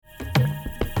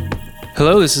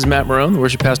Hello, this is Matt Marron, the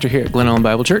worship pastor here at Glen Ellen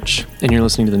Bible Church, and you're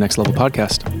listening to the Next Level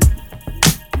podcast.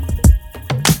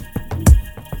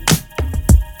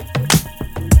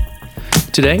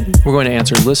 Today, we're going to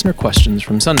answer listener questions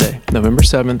from Sunday, November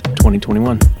 7th,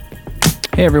 2021.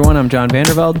 Hey everyone, I'm John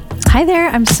Vandervelde. Hi there,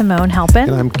 I'm Simone Halpin.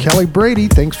 And I'm Kelly Brady.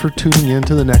 Thanks for tuning in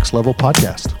to the Next Level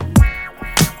podcast.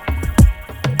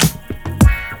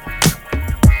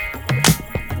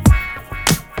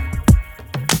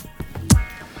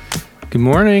 Good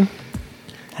morning.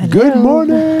 Hello. Good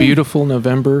morning. Beautiful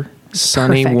November,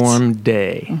 sunny, Perfect. warm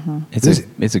day.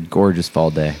 Mm-hmm. It's a gorgeous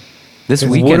fall day. This It's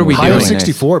weekend, what are we High doing? of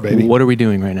 64, baby. What are we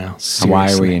doing right now? Why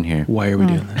are we Seriously. in here? Why are we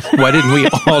doing this? Why didn't we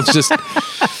all just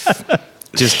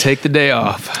take the day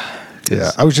off?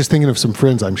 Yeah, I was just thinking of some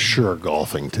friends I'm sure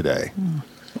golfing today.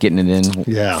 Getting it in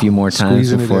Yeah, a few more times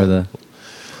squeezing it before in. the...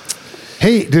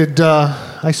 Hey,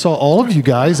 I saw all of you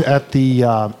guys at the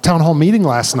town hall meeting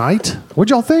last night.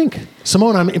 What'd y'all think?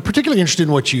 Simone, I'm particularly interested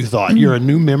in what you thought. You're a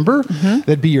new member.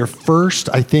 That'd be your first,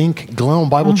 I think, Glen Ellen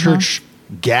Bible Church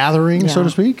gathering, so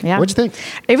to speak. Yeah. What'd you think?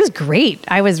 It was great.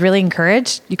 I was really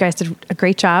encouraged. You guys did a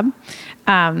great job.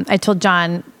 I told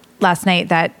John last night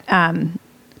that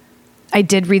I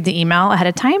did read the email ahead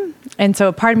of time. And so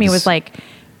a part of me was like,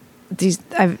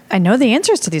 I know the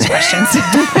answers to these questions.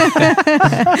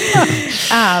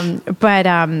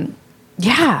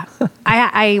 Yeah,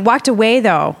 I walked away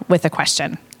though with a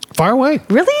question. Fire away.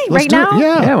 Really? Let's right do it. now?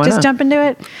 Yeah. why Just not? jump into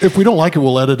it? If we don't like it,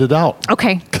 we'll edit it out.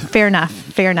 Okay, fair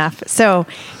enough. So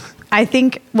I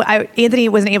think Anthony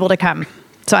wasn't able to come.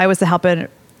 So I was the Halpin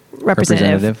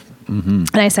representative. Mm-hmm.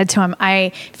 And I said to him,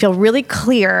 I feel really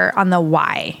clear on the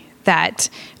why that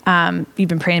you've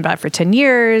been praying about it for 10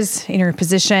 years in your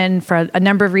position for a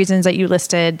number of reasons that you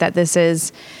listed, that this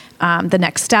is the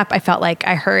next step. I felt like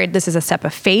I heard this is a step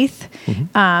of faith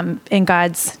in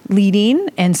God's leading.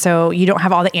 And so you don't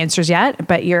have all the answers yet,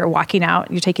 but you're walking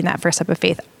out, you're taking that first step of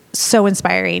faith. So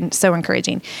inspiring, so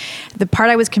encouraging. The part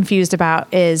I was confused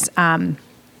about is, are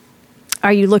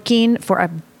you looking for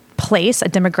a place, a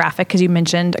demographic? Because you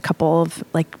mentioned a couple of,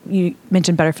 like you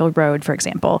mentioned Butterfield Road, for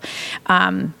example.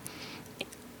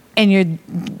 And you're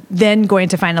then going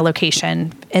to find a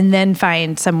location and then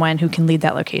find someone who can lead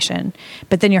that location.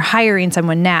 But then you're hiring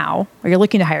someone now, or you're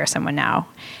looking to hire someone now.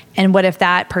 And what if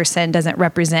that person doesn't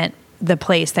represent the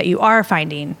place that you are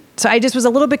finding? So I just was a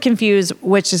little bit confused,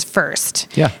 which is first,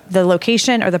 the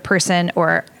location or the person,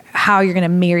 or how you're going to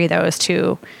marry those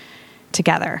two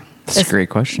together. That's a great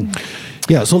question.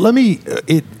 Yeah, so let me,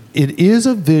 it is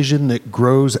a vision that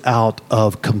grows out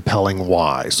of compelling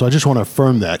why. So I just want to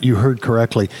affirm that. You heard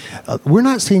correctly. We're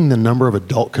not seeing the number of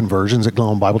adult conversions at Glen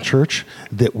Ellen Bible Church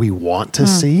that we want to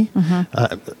see.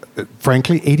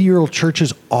 Frankly, 80-year-old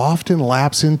churches often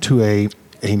lapse into a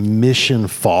mission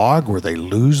fog where they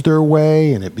lose their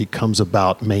way and it becomes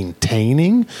about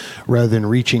maintaining rather than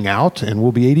reaching out. And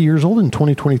we'll be 80 years old in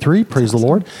 2023, praise the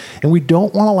Lord. And we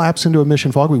don't want to lapse into a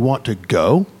mission fog. We want to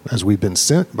go, as we've been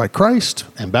sent by Christ,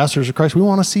 ambassadors of Christ. We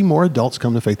want to see more adults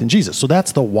come to faith in Jesus. So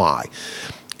that's the why.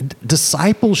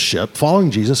 Discipleship,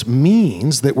 following Jesus,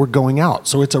 means that we're going out.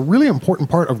 So it's a really important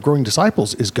part of growing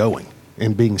disciples is going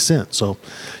and being sent. So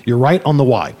you're right on the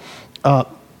why.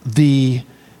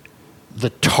 The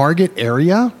target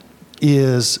area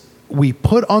is, we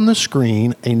put on the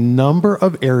screen a number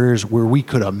of areas where we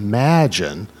could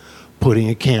imagine putting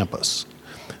a campus.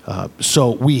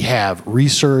 So we have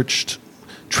researched,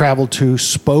 traveled to,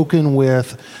 spoken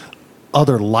with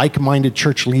other like-minded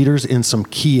church leaders in some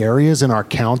key areas in our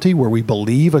county where we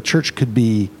believe a church could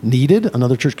be needed,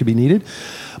 another church could be needed.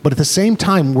 But at the same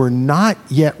time, we're not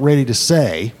yet ready to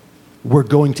say we're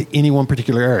going to any one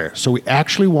particular area. So we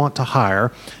actually want to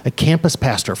hire a campus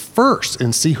pastor first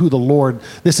and see who the Lord,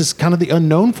 this is kind of the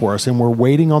unknown for us, and we're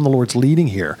waiting on the Lord's leading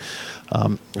here.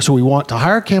 So we want to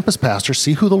hire a campus pastor,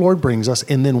 see who the Lord brings us,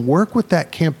 and then work with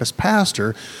that campus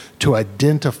pastor to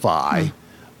identify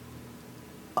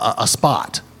a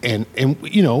spot. And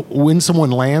you know, when someone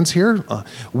lands here,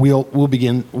 we'll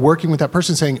begin working with that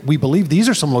person saying, we believe these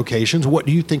are some locations. What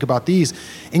do you think about these?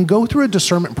 And go through a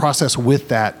discernment process with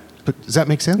that. But does that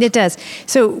make sense? It does.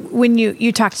 So when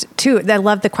you talked too, I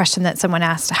love the question that someone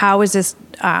asked. How is this?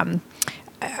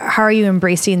 How are you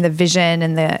embracing the vision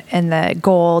and the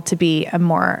goal to be a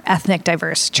more ethnic,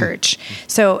 diverse church?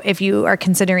 So if you are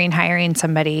considering hiring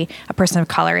somebody, a person of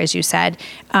color, as you said,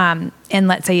 and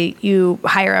let's say you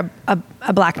hire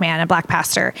a black man, a black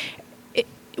pastor,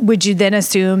 would you then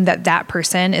assume that that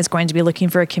person is going to be looking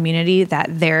for a community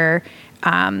that their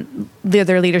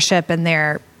leadership and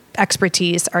their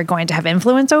expertise are going to have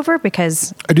influence over?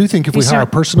 Because I do think if we hire a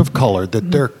person of color, that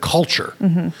their culture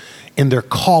and their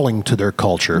calling to their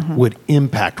culture would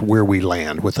impact where we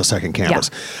land with the second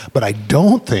campus. But I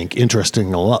don't think,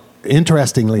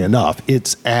 interestingly enough,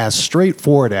 it's as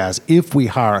straightforward as if we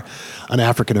hire an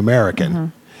African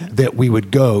American that we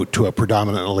would go to a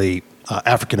predominantly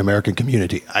African American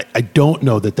community. I don't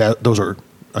know that those are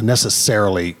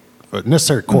necessary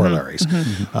corollaries.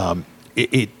 And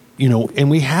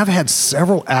we have had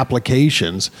several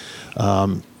applications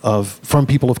from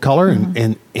people of color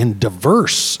and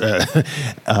diverse,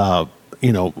 a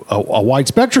wide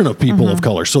spectrum of people of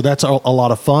color. So that's a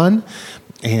lot of fun,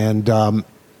 and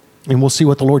we'll see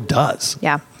what the Lord does.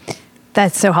 Yeah.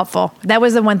 That's so helpful. That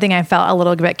was the one thing I felt a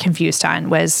little bit confused on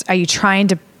was, are you trying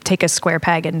to take a square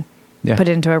peg and put it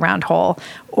into a round hole,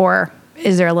 or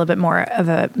is there a little bit more of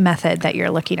a method that you're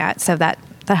looking at? So that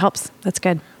helps. That's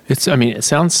good. It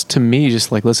sounds to me,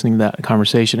 just like listening to that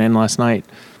conversation and last night,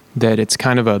 that it's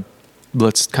kind of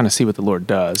let's kind of see what the Lord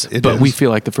does. But we feel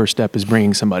like the first step is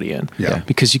bringing somebody in. Yeah.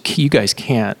 Because you guys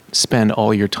can't spend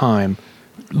all your time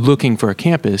looking for a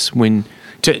campus and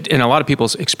a lot of people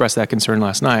expressed that concern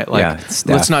last night. Like,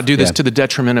 let's not do this to the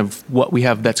detriment of what we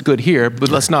have that's good here, but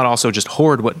let's not also just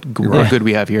hoard what good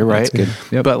we have here, right? That's good.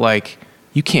 Yep. But like,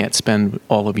 you can't spend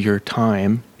all of your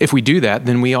time. If we do that,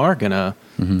 then we are gonna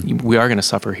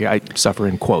suffer here. I suffer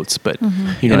in quotes, but you know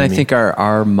what I mean? I think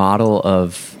our model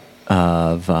of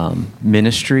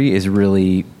ministry is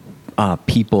really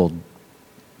people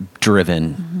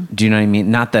driven. Do you know what I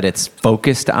mean? Not that it's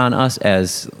focused on us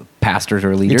as pastors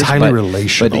or leaders. It's highly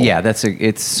relational. But yeah,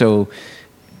 it's so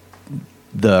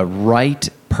the right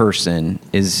person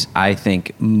is, I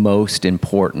think, most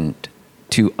important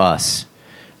to us.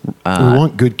 We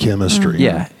want good chemistry.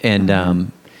 Yeah, and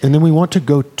then we want to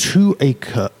go to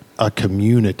a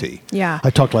community. Yeah.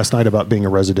 I talked last night about being a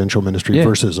residential ministry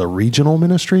versus a regional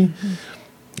ministry.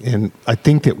 And I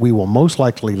think that we will most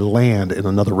likely land in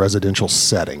another residential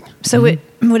setting. So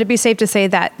would it be safe to say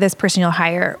that this person you'll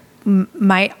hire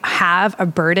might have a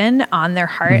burden on their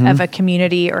heart of a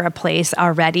community or a place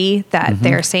already that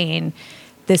they're saying,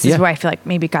 this is what I feel like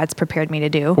maybe God's prepared me to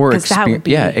do? Or that would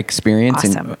be experience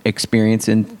awesome. Experience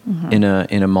in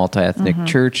a multi-ethnic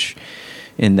church,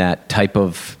 in that type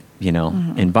of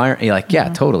environment.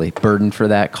 Like totally burdened for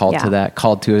that, called to that,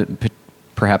 called to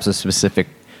perhaps a specific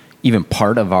even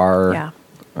part of our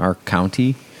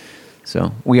county.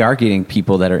 So we are getting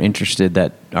people that are interested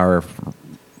that are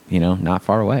not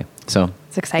far away. So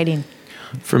it's exciting.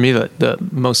 For me,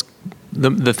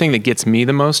 the thing that gets me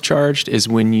the most charged is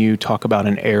when you talk about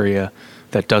an area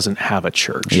that doesn't have a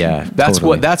church. Yeah, that's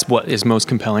totally. that's what is most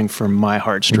compelling for my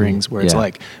heartstrings. Where it's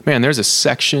like, man, there's a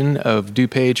section of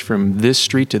DuPage from this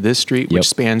street to this street, which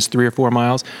spans 3 or 4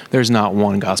 miles. There's not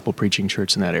one gospel preaching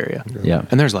church in that area. Yeah,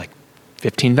 and there's like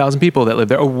 15,000 people that live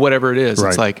there, or whatever it is. Right.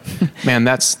 It's like, man,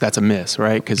 that's a miss,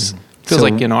 right? Because it feels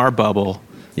like in our bubble.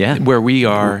 Yeah. Where we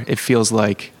are, it feels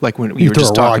like when you were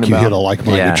just talking you about. hit a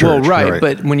like-minded church. Well, right.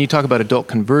 But when you talk about adult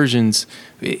conversions,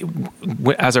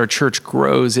 as our church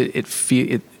grows,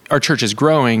 our church is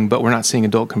growing, but we're not seeing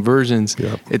adult conversions.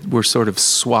 Yep. We're sort of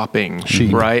swapping,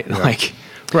 right? Yep.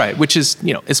 Right, which is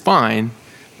is fine,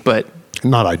 but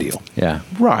not ideal. Yeah.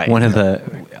 Right. One of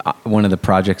the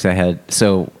projects I had.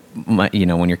 So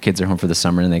when your kids are home for the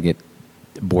summer and they get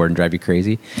bored and drive you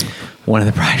crazy, one of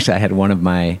the projects I had one of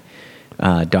my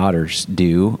daughters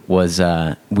do was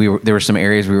there were some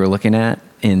areas we were looking at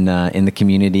in the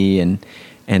community,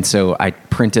 and so I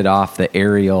printed off the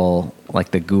aerial,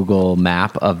 like the Google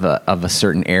map of a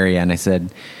certain area, and I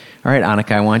said, all right,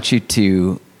 Annika, I want you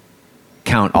to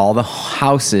count all the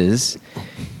houses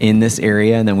in this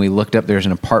area. And then we looked up, there's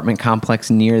an apartment complex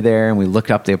near there, and we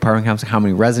looked up the apartment complex, how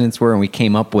many residents were, and we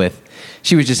came up with,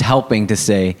 she was just helping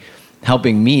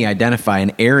me identify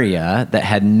an area that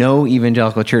had no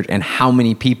evangelical church and how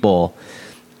many people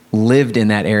lived in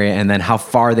that area, and then how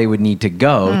far they would need to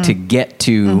go to get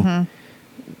to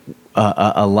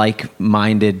a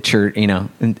like-minded church,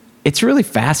 And it's really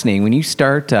fascinating when you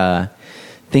start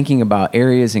thinking about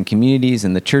areas and communities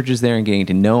and the churches there and getting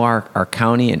to know our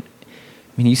county. And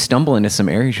I mean, you stumble into some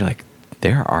areas, you're like,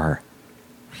 there are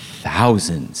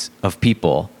thousands of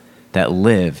people that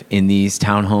live in these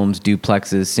townhomes,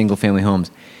 duplexes, single-family homes,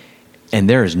 and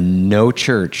there is no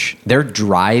church. They're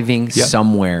driving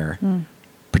somewhere,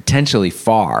 potentially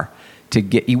far, to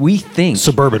get. We think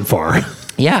Suburban far.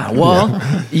 Yeah, well,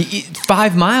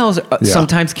 5 miles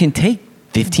sometimes can take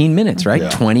 15 minutes, right? Yeah.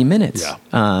 20 minutes.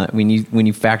 Yeah. When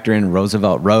you factor in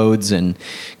Roosevelt roads and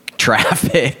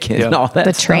traffic and all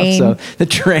that stuff. Train. So the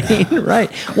train,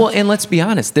 right. Well, and let's be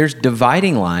honest, there's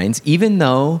dividing lines, even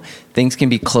though things can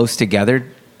be close together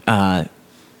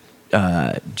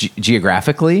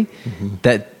geographically,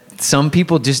 that some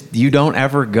people just, you don't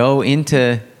ever go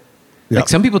into, like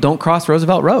some people don't cross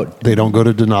Roosevelt Road. They don't go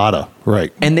to Donata,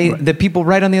 right? And the people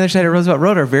right on the other side of Roosevelt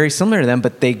Road are very similar to them,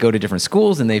 but they go to different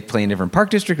schools and they play in different park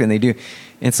districts and they do.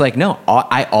 And it's like, no,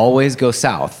 I always go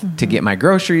south to get my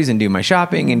groceries and do my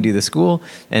shopping and do the school.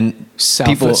 And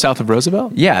south of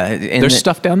Roosevelt? Yeah. And there's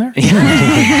stuff down there?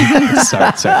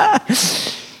 Sorry.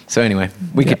 So anyway,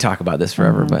 we could talk about this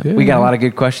forever, but we got a lot of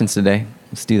good questions today.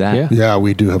 Let's do that. Yeah,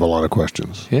 we do have a lot of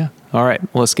questions. Yeah. All right.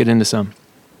 Well, let's get into some.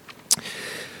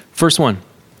 First one,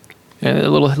 a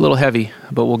little heavy,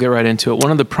 but we'll get right into it.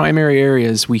 One of the primary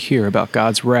areas we hear about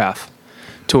God's wrath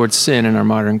towards sin in our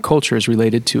modern culture is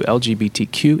related to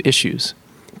LGBTQ issues,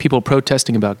 people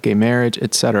protesting about gay marriage,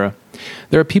 etc.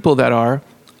 There are people that are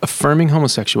affirming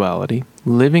homosexuality,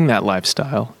 living that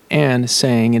lifestyle, and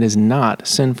saying it is not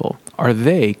sinful. Are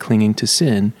they clinging to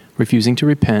sin, refusing to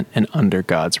repent, and under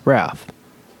God's wrath?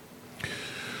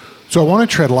 So I want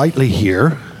to tread lightly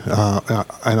here.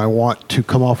 And I want to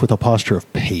come off with a posture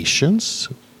of patience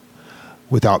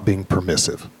without being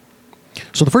permissive.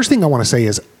 So the first thing I want to say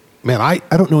is, man, I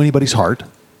don't know anybody's heart.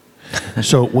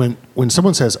 So when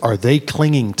someone says, are they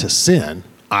clinging to sin?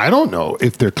 I don't know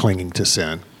if they're clinging to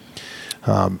sin.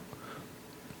 In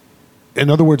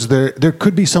other words, there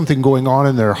could be something going on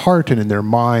in their heart and in their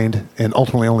mind, and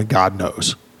ultimately only God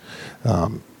knows.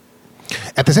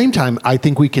 At the same time, I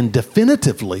think we can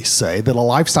definitively say that a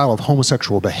lifestyle of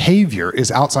homosexual behavior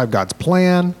is outside God's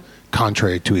plan,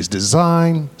 contrary to his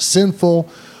design, sinful,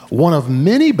 one of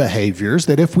many behaviors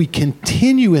that if we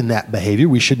continue in that behavior,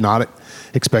 we should not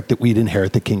expect that we'd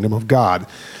inherit the kingdom of God.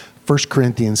 1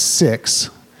 Corinthians 6,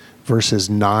 verses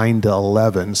 9 to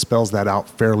 11 spells that out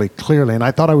fairly clearly, and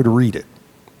I thought I would read it.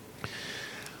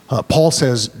 Paul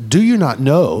says, do you not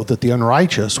know that the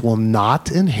unrighteous will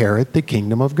not inherit the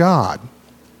kingdom of God?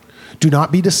 Do not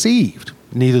be deceived.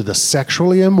 Neither the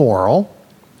sexually immoral,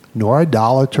 nor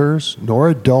idolaters, nor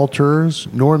adulterers,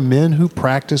 nor men who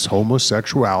practice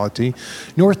homosexuality,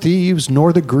 nor thieves,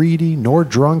 nor the greedy, nor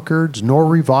drunkards, nor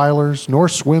revilers, nor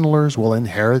swindlers will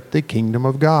inherit the kingdom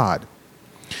of God.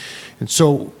 And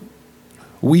so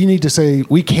we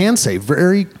can say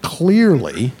very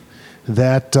clearly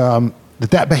that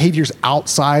that behavior is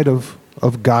outside of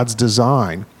God's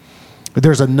design.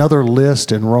 There's another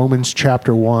list in Romans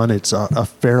chapter 1. It's a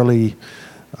fairly,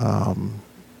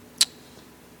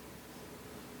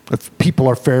 people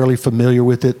are fairly familiar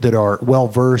with it that are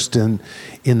well-versed in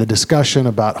the discussion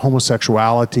about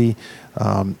homosexuality.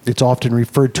 It's often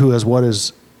referred to as what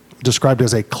is described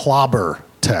as a clobber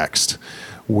text,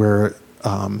 where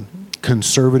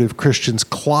conservative Christians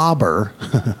clobber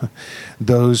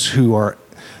those who are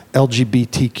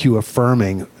LGBTQ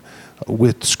affirming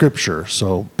with Scripture.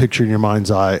 So picture in your mind's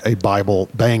eye a Bible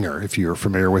banger, if you're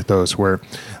familiar with those, where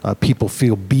people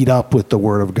feel beat up with the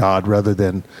Word of God rather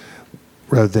than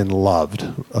loved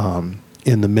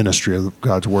in the ministry of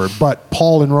God's Word. But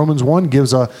Paul in Romans 1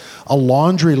 gives a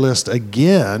laundry list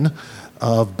again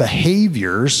of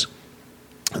behaviors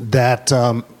that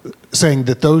saying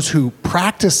that those who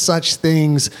practice such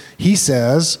things, he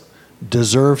says,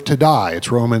 deserve to die.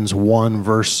 It's Romans 1,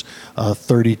 verse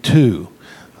 32.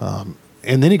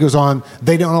 And then he goes on,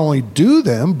 they don't only do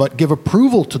them, but give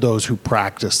approval to those who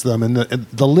practice them. And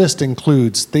the list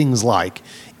includes things like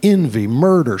envy,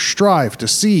 murder, strife,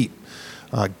 deceit,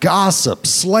 gossip,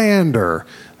 slander,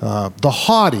 the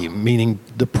haughty, meaning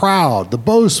the proud, the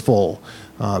boastful,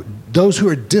 those who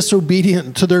are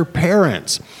disobedient to their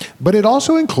parents. But it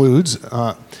also includes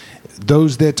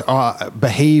those that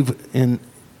behave in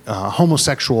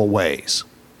homosexual ways.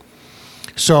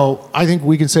 So I think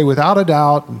we can say without a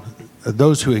doubt,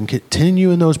 those who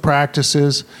continue in those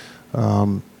practices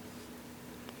will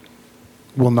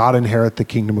not inherit the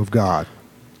kingdom of God.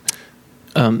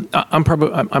 I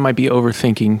might be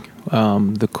overthinking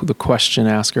the question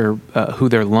asker, who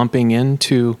they're lumping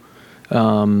into.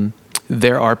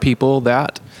 There are people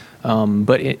that,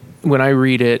 but when I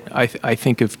read it, I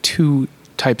think of two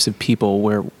types of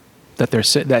people that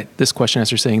this question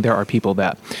asker is saying there are people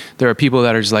that are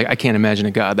just like, I can't imagine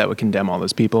a God that would condemn all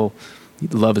those people.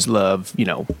 Love is love,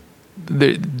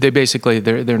 They basically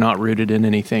they're not rooted in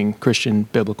anything Christian,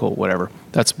 biblical, whatever.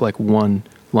 That's like one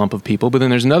lump of people. But then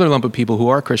there's another lump of people who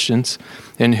are Christians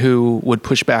and who would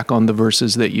push back on the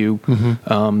verses that you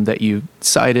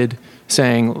cited,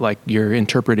 saying like you're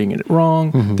interpreting it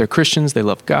wrong. Mm-hmm. They're Christians, they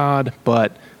love God,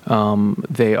 but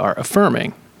they are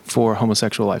affirming for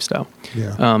homosexual lifestyle.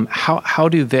 Yeah. How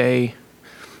do they?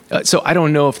 So I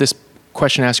don't know if this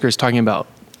question asker is talking about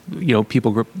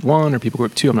people group 1 or people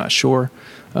group 2. I'm not sure,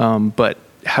 but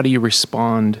how do you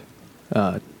respond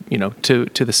to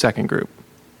the second group?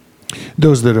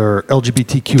 Those that are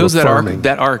LGBTQ those affirming.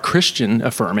 that are Christian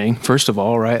affirming, first of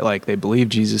all, right? Like they believe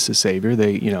Jesus is Savior.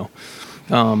 They,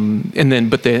 and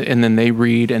then they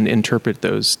read and interpret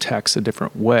those texts a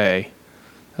different way.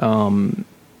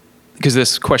 Because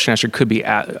this question asker could be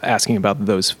asking about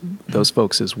those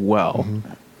folks as well.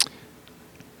 Mm-hmm.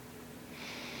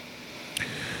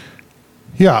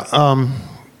 Yeah.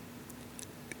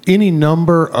 Any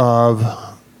number of.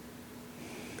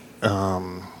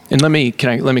 And let me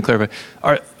clarify.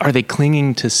 Are they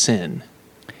clinging to sin?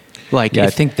 Like, I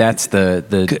think that's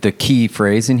the key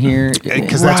phrase in here,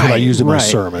 because that's what I use in my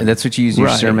sermon. And that's what you use in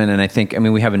your sermon. And I think,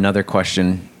 we have another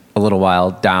question a little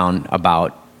while down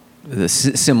about the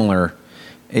similar.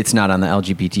 It's not on the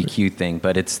LGBTQ thing,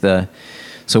 but it's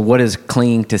so what is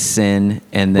clinging to sin?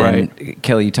 And then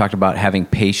Kelly, you talked about having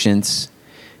patience.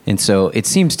 And so it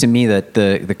seems to me that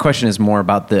the question is more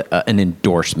about an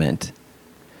endorsement.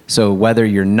 So whether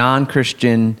you're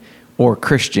non-Christian or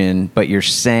Christian, but you're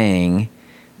saying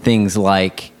things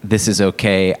like, this is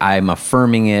okay, I'm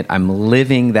affirming it, I'm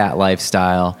living that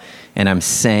lifestyle, and I'm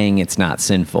saying it's not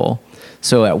sinful.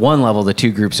 So at one level, the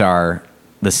two groups are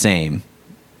the same,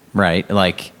 right?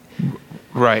 Like,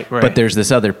 right. But there's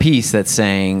this other piece that's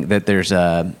saying that there's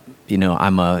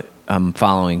I'm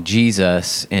following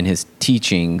Jesus and his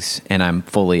teachings, and I'm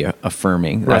fully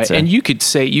affirming. Right, and you could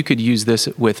use this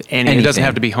with anything. It doesn't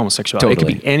have to be homosexuality.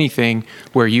 Totally. It could be anything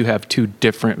where you have two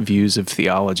different views of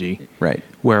theology. Right.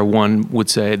 Where one would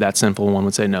say that's sinful, one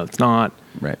would say no, it's not.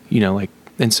 Right.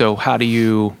 And so how do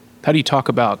you talk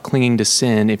about clinging to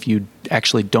sin if you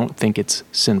actually don't think it's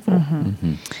sinful? Mm-hmm.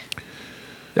 Mm-hmm.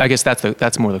 I guess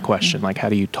that's more the question. Like, how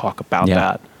do you talk about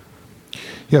that?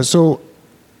 Yeah. So.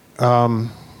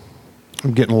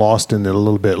 I'm getting lost in it a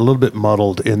little bit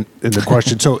muddled in the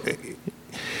question. So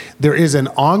there is an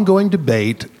ongoing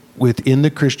debate within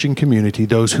the Christian community,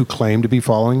 those who claim to be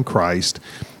following Christ,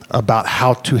 about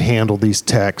how to handle these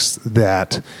texts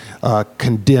that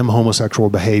condemn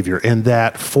homosexual behavior. And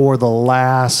that for the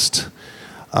last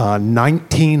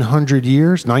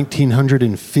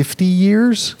 1950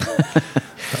 years,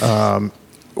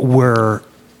 were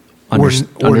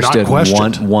understood not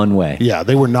questioned. One way. Yeah,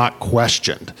 they were not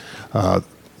questioned.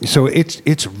 So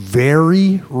it's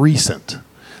very recent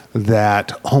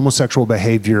that homosexual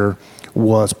behavior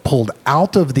was pulled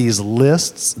out of these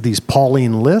lists, these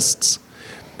Pauline lists,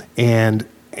 and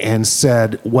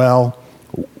said, well,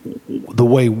 the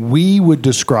way we would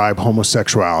describe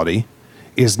homosexuality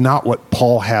is not what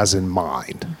Paul has in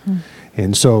mind. Mm-hmm.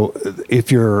 And so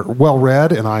if you're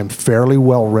well-read, and I'm fairly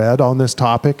well-read on this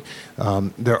topic,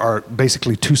 there are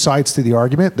basically two sides to the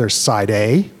argument. There's side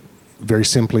A, very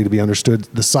simply to be understood.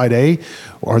 The side A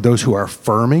are those who are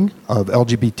affirming of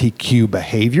LGBTQ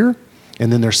behavior.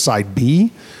 And then there's side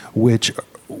B, which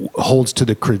holds to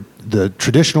the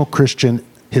traditional Christian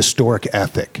historic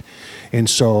ethic. And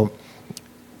so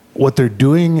what they're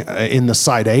doing in the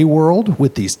side A world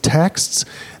with these texts,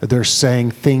 they're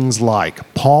saying things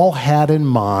like, Paul had in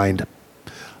mind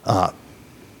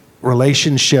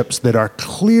relationships that are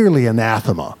clearly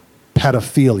anathema,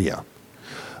 pedophilia,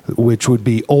 which would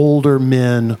be older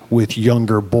men with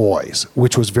younger boys,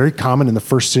 which was very common in the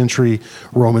first century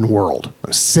Roman world,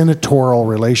 senatorial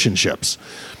relationships.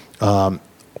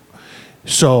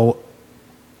 So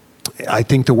I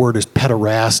think the word is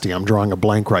pederasty. I'm drawing a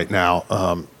blank right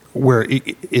now, where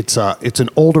it's an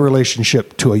older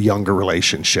relationship to a younger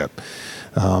relationship.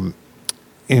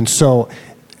 And so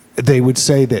they would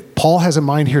say that Paul has in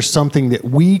mind here something that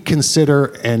we consider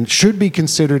and should be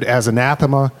considered as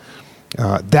anathema.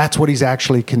 That's what he's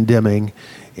actually condemning.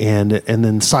 And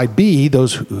then side B,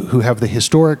 those who have the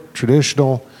historic,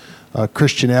 traditional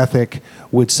Christian ethic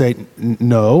would say,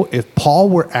 no, if Paul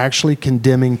were actually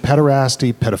condemning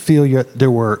pederasty, pedophilia,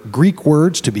 there were Greek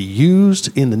words to be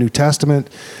used in the New Testament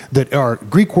that are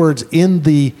Greek words in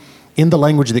the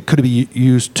language that could be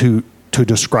used to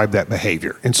describe that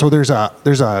behavior. And so there's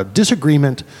a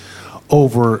disagreement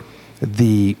over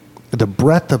the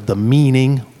breadth of the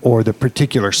meaning or the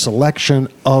particular selection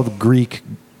of Greek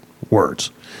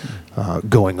words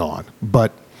going on.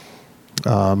 But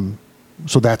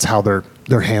so that's how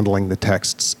they're handling the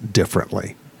texts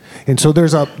differently. And so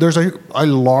there's a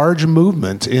large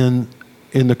movement in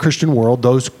the Christian world,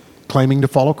 those claiming to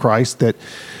follow Christ, that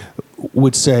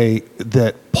would say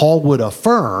that Paul would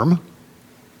affirm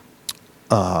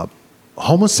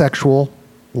homosexual,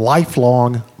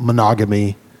 lifelong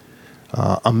monogamy,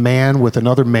 a man with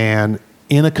another man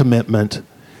in a commitment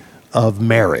of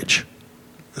marriage,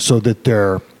 so that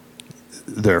they're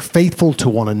faithful to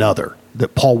one another,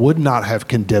 that Paul would not have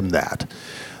condemned that.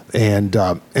 And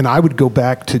I would go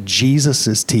back to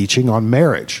Jesus's teaching on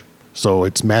marriage. So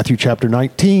it's Matthew chapter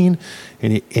 19.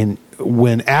 And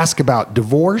when asked about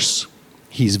divorce,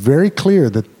 he's very clear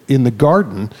that in the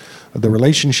garden, the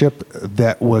relationship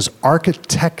that was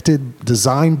architected,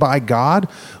 designed by God,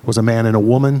 was a man and a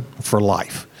woman for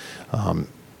life.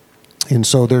 And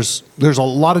so there's a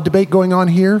lot of debate going on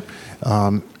here.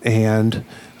 I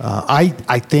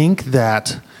think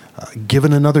that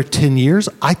given another 10 years,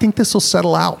 I think this will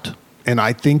settle out. And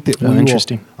I think that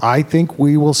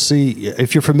we will see,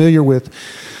 if you're familiar with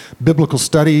biblical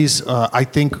studies, I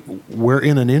think we're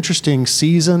in an interesting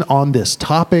season on this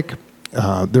topic.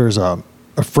 There's a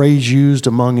phrase used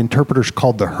among interpreters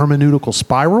called the hermeneutical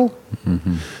spiral.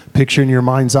 Mm-hmm. Picture in your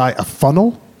mind's eye a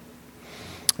funnel.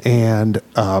 And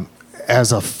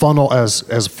as a funnel,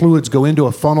 as fluids go into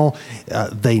a funnel,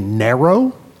 they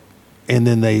narrow. And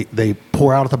then they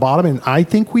pour out at the bottom. And I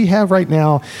think we have right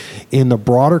now in the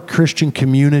broader Christian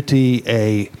community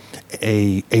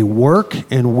a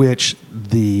work in which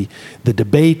the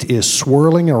debate is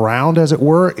swirling around, as it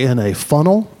were, in a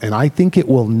funnel. And I think it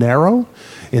will narrow,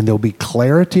 and there'll be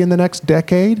clarity in the next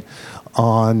decade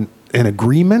on an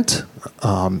agreement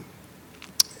and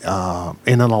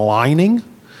an aligning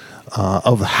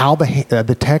of how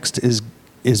the text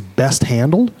is best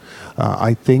handled.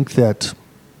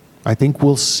 I think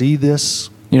we'll see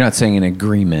this. You're not saying an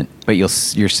agreement, but you're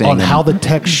saying on how the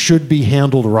text should be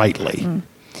handled rightly. Mm.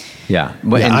 Yeah,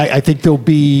 but I think there'll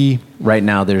be right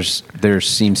now. There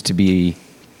seems to be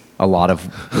a lot of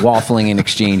waffling and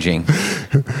exchanging.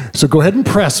 So go ahead and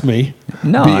press me.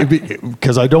 No,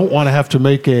 because I don't want to have to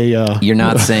make a. You're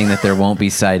not saying that there won't be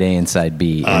side A and side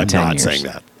B in 10 years. I'm not saying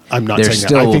that. I'm not there saying that.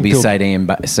 There still will be side A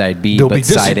and side B, but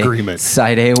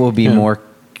side A will be more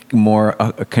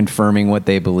confirming what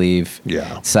they believe.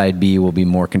 Yeah. Side B will be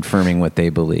more confirming what they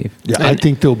believe. Yeah, I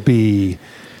think there'll be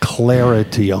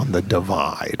clarity on the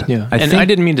divide. Yeah, I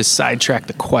didn't mean to sidetrack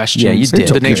the question. Yeah, you did.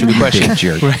 To the nature of the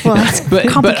question. Right. Well, it's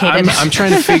complicated. But I'm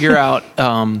trying to figure out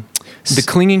the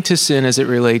clinging to sin as it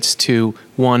relates to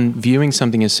one viewing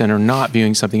something as sin or not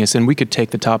viewing something as sin. We could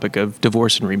take the topic of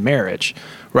divorce and remarriage,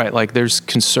 right? Like there's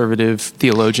conservative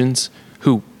theologians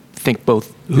who think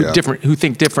who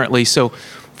think differently. So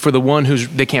for the one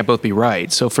they can't both be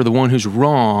right. So for the one who's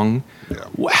wrong,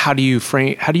 how do you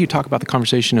talk about the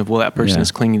conversation of, well, that person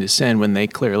is clinging to sin when they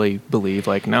clearly believe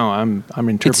like, no, I'm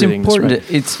interpreting it's important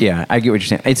this right. I get what you're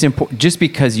saying. It's important. Just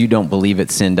because you don't believe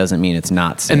it's sin doesn't mean it's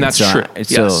not sin. And that's true.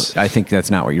 So I think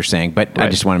that's not what you're saying, but right. I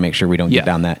just want to make sure we don't get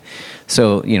down that.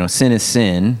 So, sin is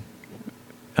sin.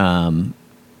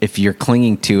 If you're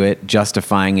clinging to it,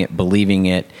 justifying it, believing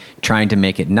it, trying to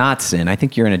make it not sin, I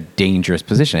think you're in a dangerous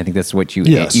position. I think that's what you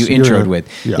introed with.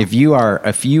 Yeah. If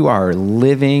you are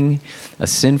living a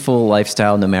sinful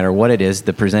lifestyle, no matter what it is,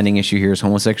 the presenting issue here is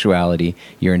homosexuality.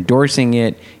 You're endorsing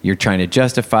it. You're trying to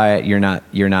justify it. You're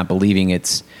not believing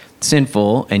it's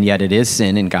sinful, and yet it is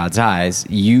sin in God's eyes.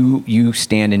 You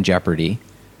stand in jeopardy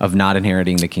of not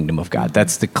inheriting the kingdom of God.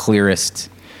 That's the clearest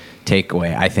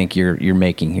takeaway I think you're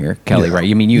making here, Kelly, right?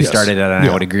 You mean you started it, and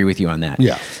I would agree with you on that.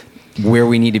 Yeah. Where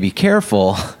we need to be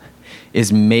careful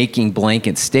is making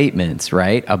blanket statements,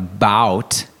 right,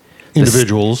 about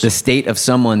individuals, the state of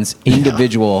someone's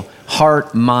individual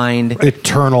heart, mind,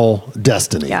 eternal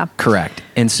destiny. Yeah, correct.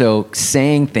 And so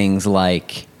saying things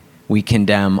like we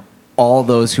condemn all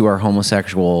those who are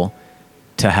homosexual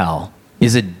to hell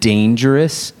is a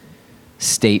dangerous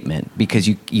statement, because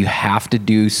you have to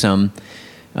do some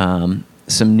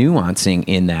nuancing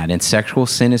in that, and sexual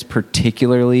sin is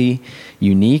particularly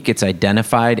unique. It's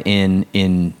identified in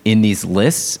these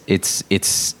lists.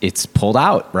 It's pulled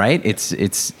out, right?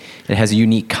 It has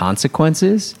unique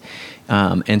consequences,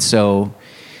 and so.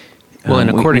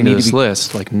 And according to this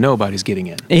list, like nobody's getting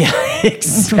in. Yeah,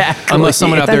 exactly. Unless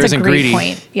someone out there isn't greedy.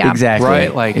 Point. Yeah, exactly.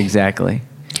 Right. Like exactly.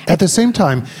 At the same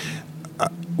time,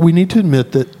 we need to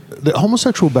admit that the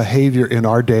homosexual behavior in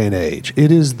our day and age,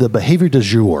 it is the behavior du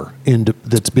jour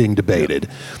that's being debated.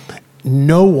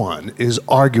 No one is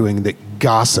arguing that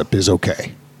gossip is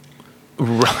okay.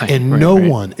 Right. And no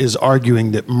one is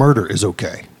arguing that murder is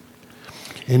okay.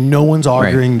 And no one's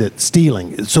arguing that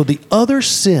stealing. So the other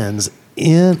sins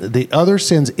in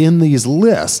these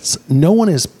lists, no one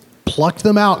is plucked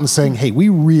them out and saying, hey, we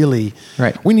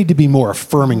need to be more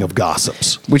affirming of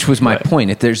gossips. Which was my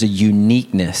point. If there's a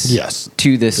uniqueness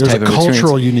to this there's type of a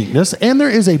cultural experience. uniqueness, and there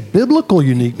is a biblical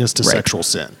uniqueness to sexual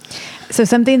sin. So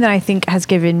something that I think has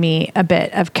given me a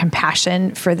bit of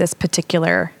compassion for this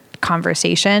particular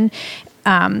conversation,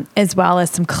 as well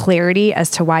as some clarity as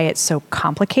to why it's so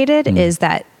complicated, is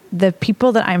that the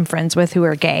people that I'm friends with who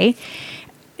are gay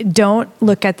don't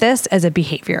look at this as a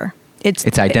behavior. It's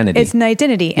identity. It's an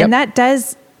identity. Yep. And that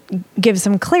does give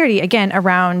some clarity again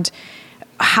around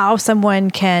how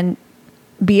someone can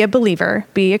be a believer,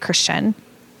 be a Christian,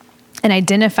 and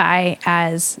identify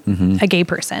as a gay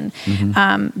person,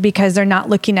 because they're not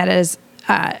looking at it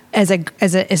as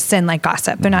a sin like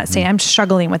gossip. They're not saying I'm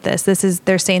struggling with this.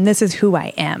 They're saying this is who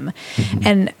I am.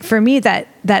 And for me,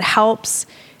 that helps,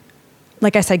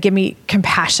 like I said, give me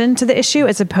compassion to the issue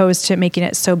as opposed to making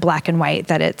it so black and white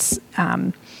that it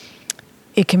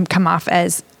can come off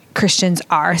as Christians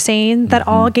are saying that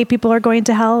all gay people are going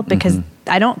to hell, because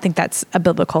I don't think that's a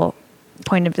biblical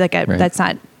point of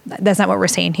that's not what we're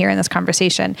saying here in this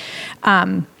conversation.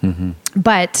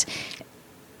 But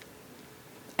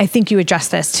I think you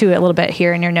addressed this too a little bit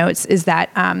here in your notes, is that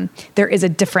there is a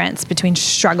difference between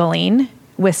struggling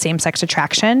with same-sex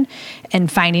attraction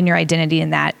and finding your identity in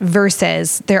that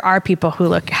versus there are people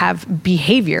who have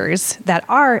behaviors that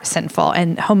are sinful,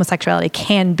 and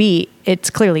homosexuality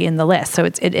it's clearly in the list. So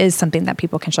it is something that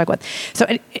people can struggle with. So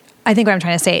I think what I'm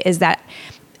trying to say is that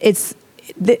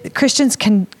Christians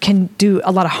can do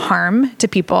a lot of harm to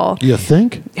people. You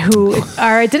think? Who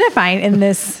are identifying in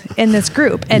this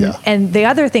group. And the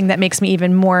other thing that makes me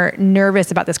even more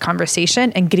nervous about this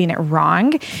conversation and getting it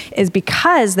wrong is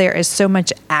because there is so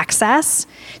much access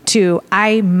to,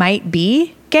 I might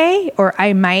be gay or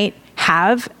I might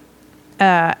have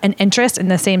an interest in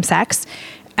the same sex.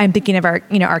 I'm thinking of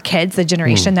our kids, the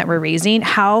generation that we're raising,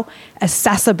 how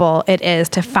accessible it is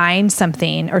to find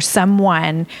something or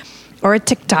someone or a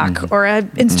TikTok or a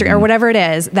Instagram or whatever it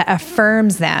is that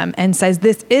affirms them and says,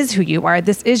 this is who you are.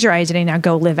 This is your identity. Now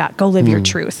go live your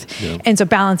truth. Yeah. And so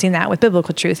balancing that with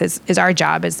biblical truth is our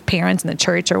job as parents in the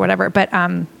church or whatever. But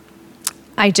I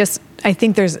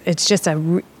think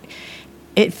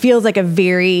it feels like a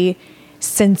very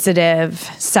sensitive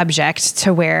subject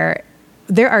to where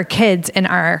there are kids in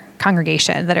our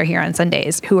congregation that are here on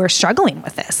Sundays who are struggling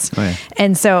with this. Oh, yeah.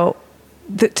 And so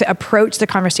to approach the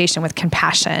conversation with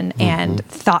compassion and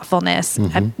thoughtfulness,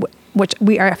 which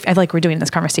I feel like we're doing in this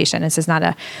conversation. This is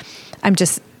not I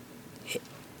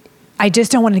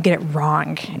just don't want to get it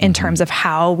wrong in terms of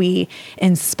how we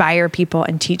inspire people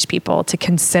and teach people to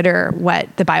consider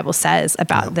what the Bible says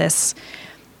about this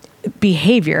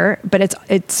behavior. But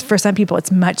it's for some people,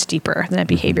 it's much deeper than a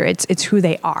behavior. It's who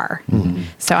they are.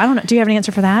 So I don't know. Do you have an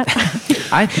answer for that?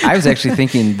 I was actually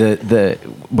thinking the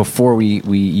before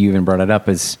you even brought it up,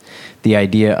 is the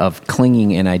idea of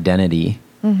clinging and identity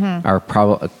are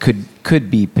could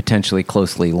be potentially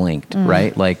closely linked,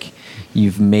 right? Like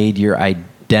you've made your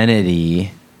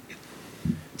identity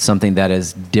something that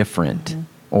is different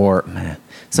or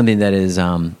something that is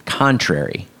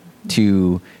contrary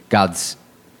to God's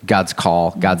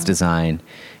call, God's design.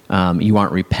 You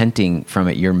aren't repenting from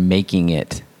it. You're making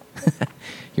it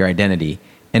your identity.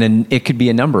 And it could be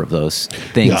a number of those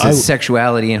things. Yeah,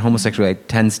 sexuality and homosexuality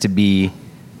tends to be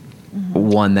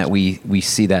one that we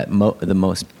see that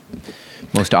the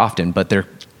most often, but there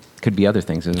could be other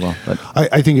things as well. But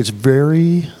I think it's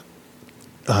very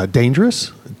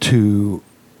dangerous to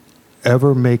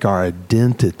ever make our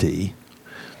identity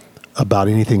about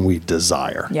anything we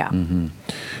desire. Yeah.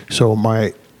 So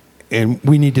and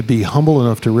we need to be humble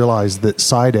enough to realize that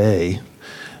side A,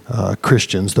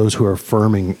 Christians, those who are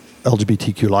affirming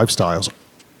LGBTQ lifestyles,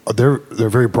 they're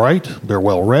very bright, they're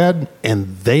well read,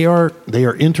 and they are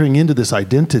entering into this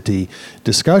identity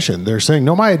discussion. They're saying,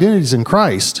 no, my identity is in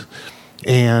Christ,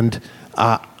 and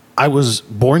I was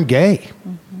born gay.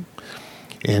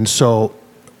 And so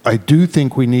I do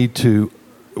think we need to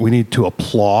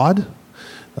applaud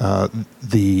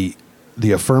the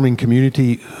affirming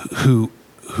community who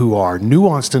are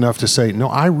nuanced enough to say, no,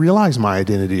 I realize my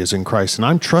identity is in Christ and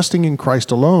I'm trusting in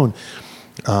Christ alone.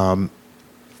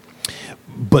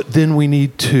 But then we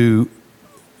need to,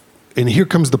 and here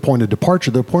comes the point of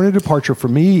departure. The point of departure for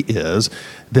me is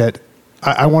that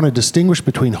I want to distinguish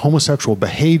between homosexual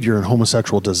behavior and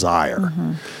homosexual desire.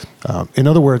 In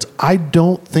other words, I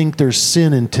don't think there's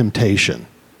sin in temptation.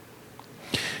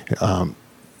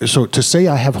 So to say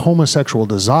I have homosexual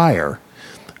desire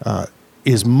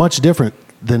is much different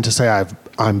than to say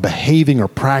I'm behaving or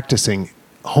practicing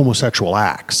homosexual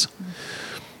acts.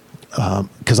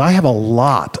 Because I have a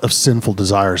lot of sinful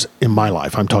desires in my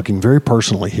life. I'm talking very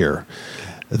personally here.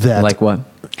 Like what?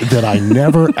 That I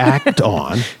never act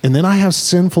on. And then I have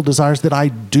sinful desires that I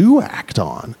do act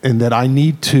on and that I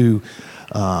need to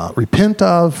repent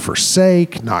of,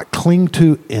 forsake, not cling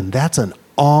to. And that's an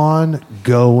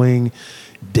ongoing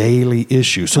daily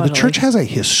issue. So the church has a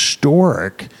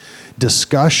historic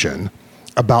discussion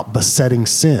about besetting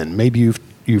sin. Maybe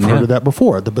you've heard of that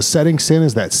before. The besetting sin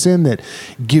is that sin that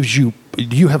gives you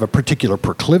have a particular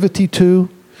proclivity to.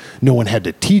 No one had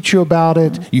to teach you about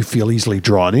it. You feel easily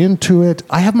drawn into it.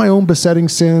 I have my own besetting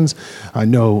sins. I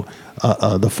know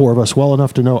the four of us well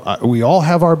enough to know we all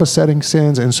have our besetting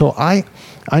sins. And so I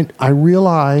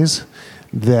realize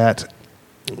that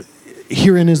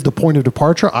herein is the point of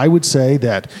departure. I would say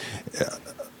that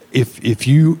if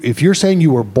you're saying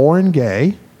you were born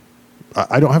gay,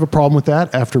 I don't have a problem with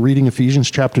that after reading Ephesians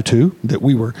chapter 2, that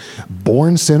we were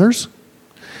born sinners.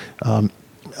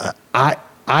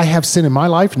 I have sin in my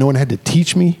life. No one had to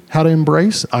teach me how to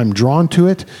embrace. I'm drawn to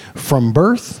it from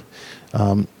birth.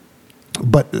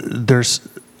 But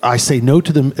I say no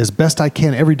to them as best I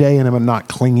can every day, and I'm not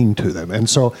clinging to them. And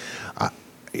so,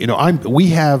 we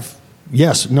have,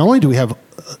 yes, not only do we have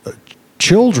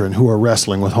children who are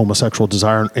wrestling with homosexual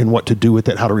desire and what to do with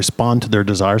it, how to respond to their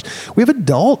desires. We have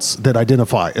adults that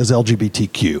identify as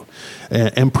LGBTQ,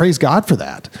 and praise God for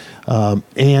that.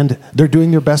 And they're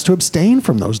doing their best to abstain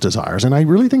from those desires. And I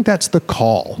really think that's the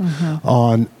call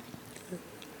on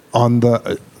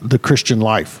the Christian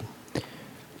life.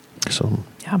 So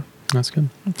yeah, that's good.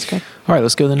 That's good. All right,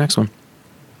 let's go to the next one.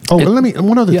 Oh,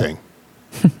 one other thing.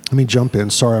 Let me jump in.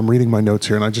 Sorry, I'm reading my notes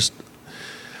here, and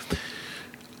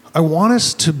I want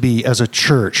us to be, as a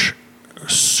church,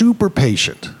 super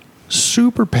patient,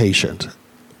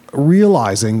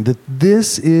 realizing that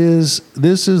this is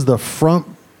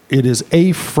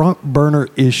a front burner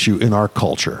issue in our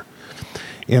culture.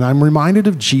 And I'm reminded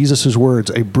of Jesus'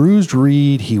 words, a bruised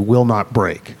reed he will not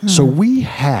break. So we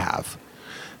have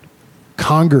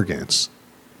congregants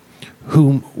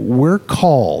whom we're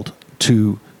called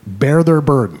to bear their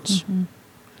burdens.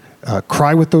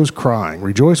 Cry with those crying,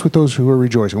 rejoice with those who are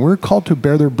rejoicing. We're called to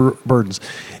bear their burdens.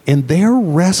 And they're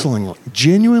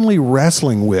genuinely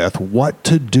wrestling with what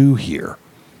to do here.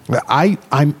 I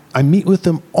meet with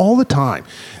them all the time.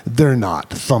 They're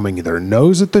not thumbing their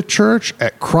nose at the church,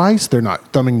 at Christ. They're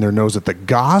not thumbing their nose at the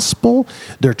gospel.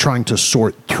 They're trying to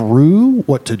sort through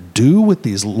what to do with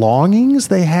these longings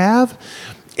they have.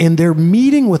 And they're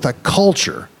meeting with a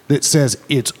culture that says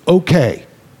it's okay.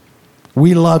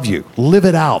 We love you. Live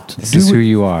it out. This is who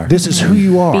you are. This is who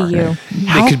you are. Be you.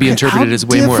 It could be interpreted as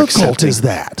way more accepting. How difficult is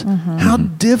that? How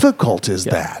difficult is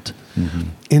that?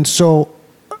 And so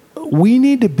we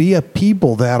need to be a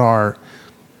people that are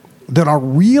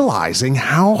realizing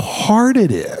how hard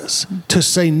it is to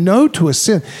say no to a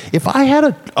sin. If I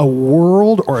had a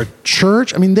world or a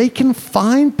church, they can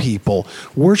find people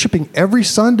worshiping every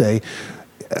Sunday.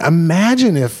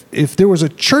 Imagine if there was a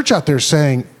church out there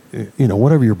saying,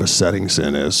 whatever your besetting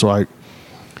sin is, that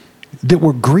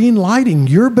we're green lighting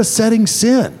your besetting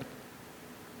sin.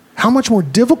 How much more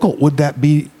difficult would that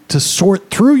be to sort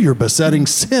through your besetting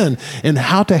sin and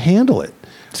how to handle it?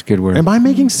 It's a good word. Am I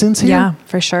making sense here? Yeah,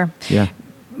 for sure. Yeah.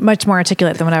 Much more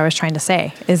articulate than what I was trying to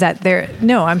say is that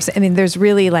there's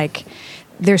really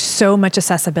there's so much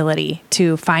accessibility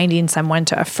to finding someone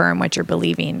to affirm what you're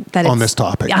believing that on this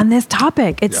topic.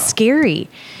 It's scary.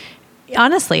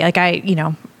 Honestly,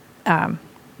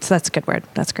 so that's a good word.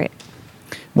 That's great.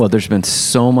 Well, there's been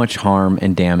so much harm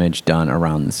and damage done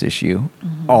around this issue,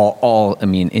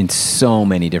 in so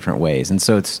many different ways. And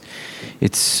so it's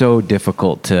so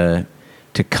difficult to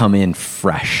come in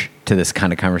fresh to this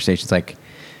kind of conversation. It's like,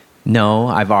 no,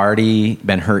 I've already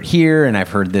been hurt here, and I've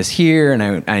heard this here,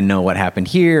 and I know what happened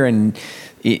here. And,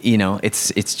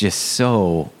 it's just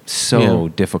so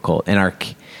difficult. And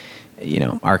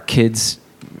our kids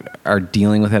are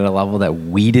dealing with it at a level that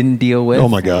we didn't deal with. Oh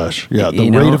my gosh. Yeah.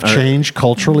 The rate of change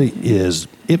culturally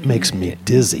it makes me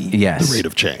dizzy. Yes. The rate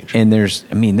of change. And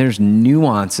there's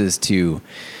nuances to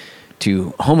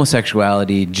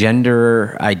homosexuality,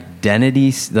 gender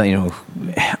identity,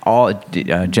 all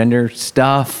gender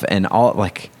stuff, and all.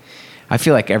 I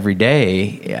feel like every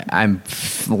day I'm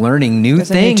learning new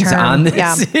things on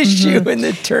this issue and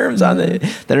the terms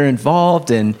that are involved.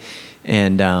 And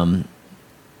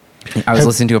I was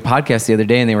listening to a podcast the other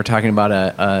day, and they were talking about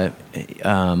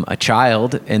a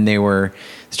child, and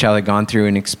this child had gone through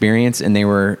an experience, and they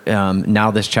were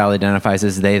now this child identifies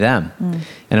as they them.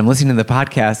 And I'm listening to the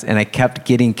podcast, and I kept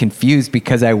getting confused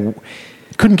because I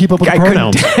couldn't keep up with the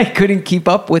pronouns. I couldn't keep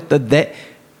up with the.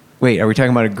 Wait, are we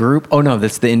talking about a group? Oh no,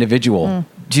 that's the individual.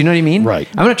 Do you know what I mean? Right.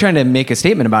 I'm not trying to make a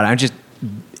statement about it.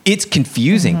 It's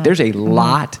confusing. There's a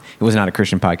lot. It was not a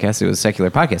Christian podcast. It was a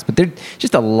secular podcast. But there's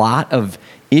just a lot of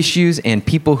issues and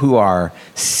people who are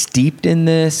steeped in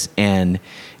this and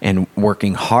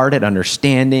working hard at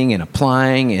understanding and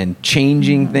applying and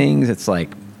changing things. It's like,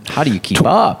 how do you keep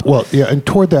up? Well, yeah. And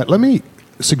toward that, let me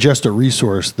suggest a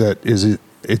resource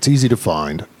it's easy to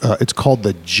find. It's called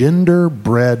the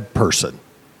Genderbread Person.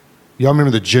 Y'all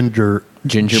remember the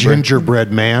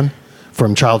gingerbread man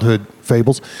from childhood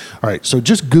fables. All right, so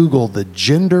just Google the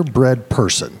gingerbread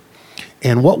person.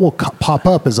 And what will pop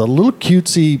up is a little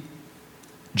cutesy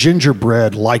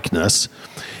gingerbread likeness,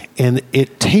 and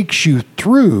it takes you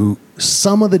through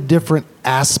some of the different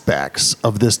aspects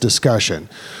of this discussion.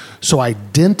 So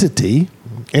identity,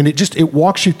 and it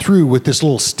walks you through with this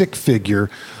little stick figure.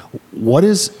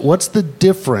 What's the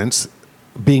difference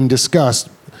being discussed?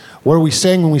 What are we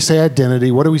saying when we say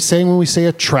identity? What are we saying when we say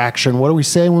attraction? What are we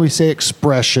saying when we say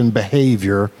expression,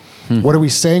 behavior? What are we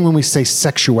saying when we say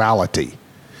sexuality?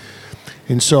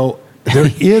 And so there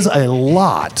is a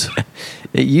lot.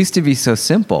 It used to be so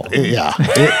simple. Yeah.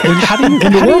 And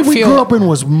the world we grew up in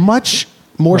was much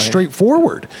more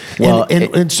straightforward. Well,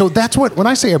 and so that's what, when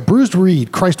I say a bruised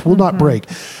reed, Christ will not break,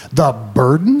 the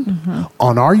burden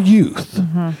on our youth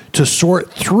to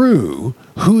sort through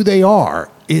who they are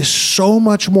is so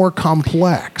much more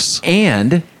complex.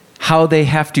 And how they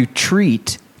have to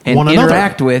treat and One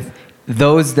interact another. with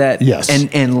those that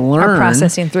and learn. Are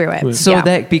processing through it. So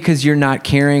that because you're not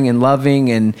caring and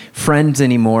loving and friends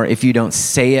anymore if you don't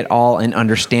say it all and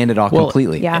understand it all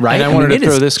completely. Yeah. Right? And I wanted to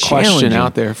throw this question challenging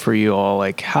out there for you all.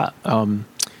 Like, how,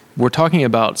 we're talking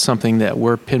about something that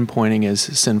we're pinpointing as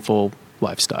sinful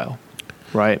lifestyle,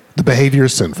 right? The behavior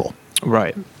is sinful.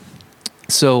 Right.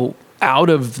 So out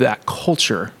of that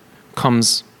culture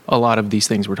comes a lot of these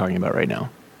things we're talking about right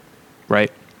now,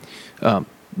 right?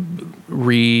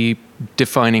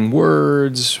 Redefining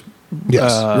words.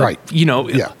 Yes, right.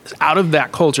 Out of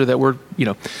that culture that we're,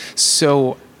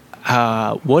 so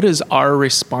what is our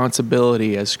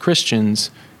responsibility as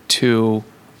Christians to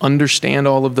understand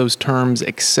all of those terms,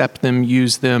 accept them,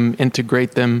 use them,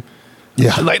 integrate them?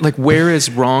 Yeah. Like where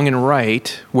is wrong and right?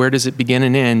 Where does it begin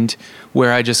and end?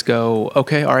 Where I just go,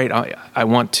 okay, all right, I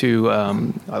want to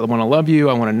love you.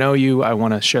 I want to know you. I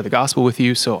want to share the gospel with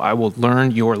you. So I will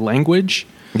learn your language.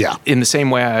 Yeah. In the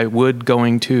same way I would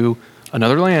going to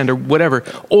another land or whatever.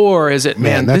 Or is it,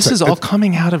 this is all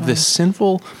coming out of this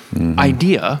sinful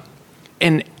idea,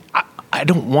 and I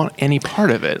don't want any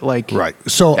part of it. Like, right.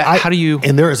 So how do you?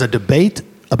 And there is a debate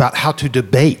about how to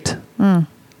debate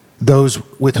those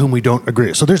with whom we don't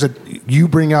agree. So you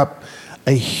bring up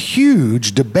a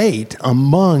huge debate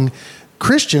among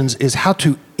Christians is how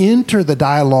to enter the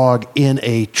dialogue in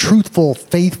a truthful,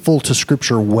 faithful to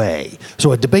Scripture way.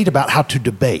 So a debate about how to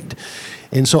debate.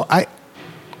 And so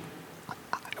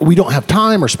we don't have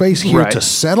time or space here to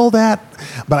settle that,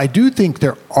 but I do think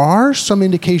there are some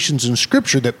indications in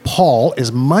Scripture that Paul,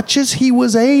 as much as he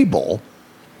was able,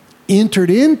 entered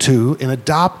into and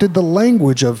adopted the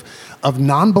language of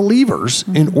non-believers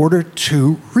in order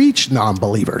to reach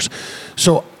non-believers.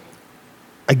 So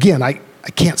again, I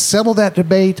can't settle that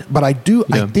debate, but I do.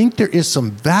 Yeah. I think there is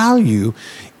some value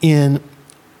in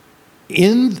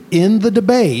the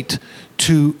debate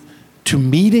to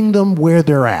meeting them where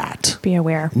they're at. Be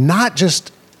aware, not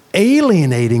just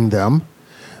alienating them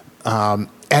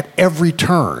at every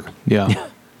turn. Yeah.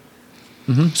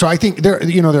 So I think there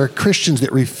are Christians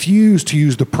that refuse to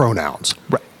use the pronouns.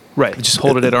 Right. Just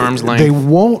hold it at arm's length. They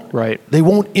won't. Right. They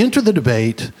won't enter the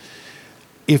debate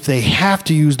if they have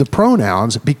to use the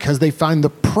pronouns because they find the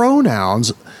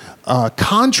pronouns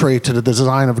contrary to the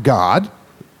design of God.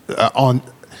 And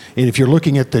if you're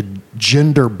looking at the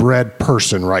genderbread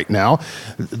person right now,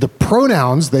 the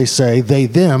pronouns they say they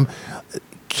them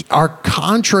are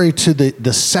contrary to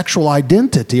the sexual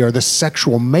identity or the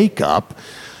sexual makeup.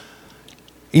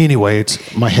 Anyway,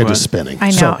 my head is spinning.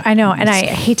 I know. And I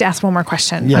hate to ask one more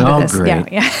question. Yeah. This.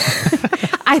 Great. Yeah.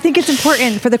 I think it's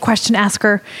important for the question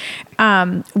asker.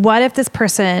 What if this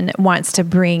person wants to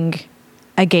bring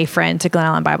a gay friend to Glen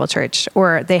Island Bible Church,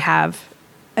 or they have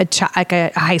a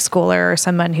high schooler or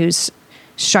someone who's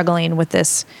struggling with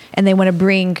this, and they want to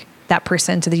bring that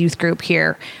person to the youth group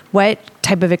here? What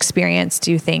type of experience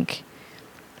do you think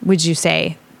would you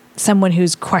say someone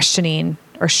who's questioning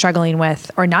or struggling with,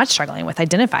 or not struggling with,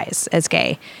 identifies as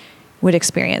gay, would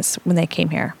experience when they came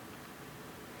here?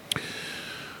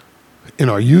 In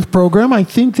our youth program, I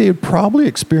think they would probably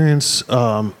experience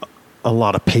a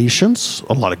lot of patience,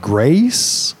 a lot of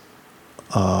grace.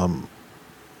 I'm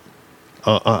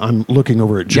looking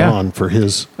over at John for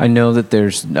his... I know that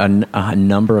there's a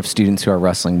number of students who are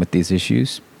wrestling with these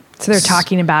issues. So they're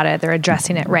talking about it. They're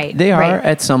addressing it. Right. They are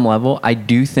at some level. I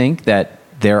do think that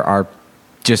there are,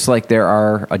 just like there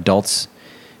are adults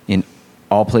in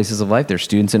all places of life, there's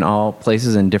students in all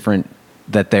places and different,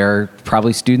 that there are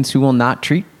probably students who will not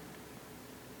treat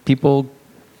people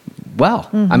well.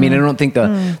 I mean, I don't think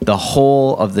the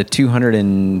whole of the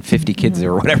 250 kids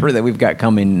or whatever that we've got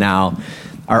coming now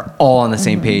are all on the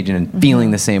same page and feeling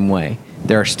the same way.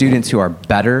 There are students who are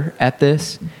better at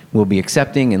this, will be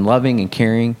accepting and loving and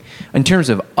caring. In terms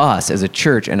of us as a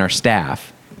church and our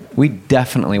staff, we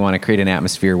definitely want to create an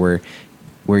atmosphere where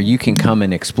you can come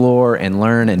and explore and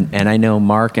learn. And I know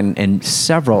Mark and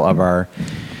several of our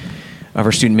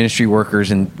student ministry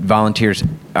workers and volunteers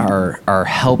are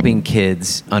helping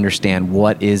kids understand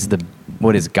what is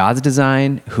God's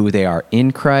design, who they are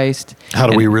in Christ. How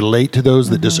do we relate to those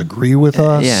that disagree with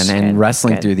us? Yeah, and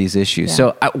wrestling through these issues. Yeah.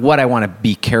 So what I want to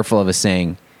be careful of is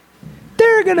saying,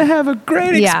 they're going to have a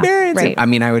great experience. Right. I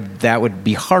mean, that would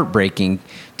be heartbreaking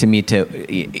to me to,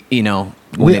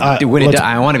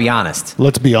 I want to be honest.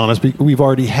 Let's be honest. We've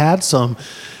already had some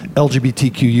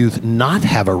LGBTQ youth not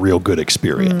have a real good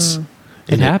experience.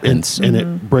 It happens. And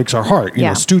it breaks our heart, you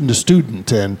know, student to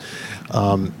student, and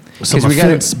some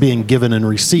offense being given and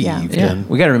received. Yeah. And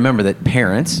we got to remember that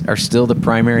parents are still the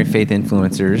primary faith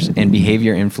influencers and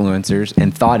behavior influencers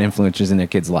and thought influencers in their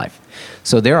kids' life.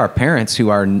 So there are parents who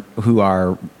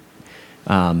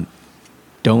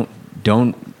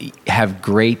don't have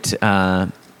great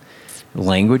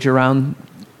language around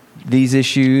these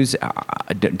issues,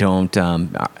 aren't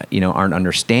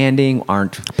understanding,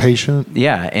 aren't patient.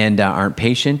 Yeah, and aren't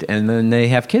patient, and then they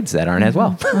have kids that aren't as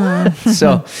well.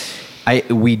 So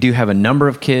we do have a number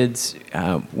of kids.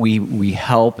 We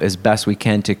help as best we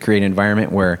can to create an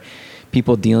environment where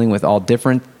people dealing with all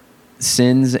different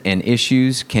sins and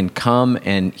issues can come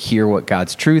and hear what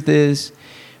God's truth is,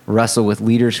 wrestle with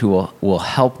leaders who will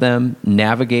help them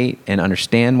navigate and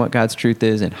understand what God's truth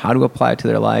is and how to apply it to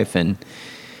their life. And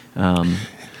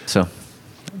so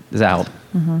does that help?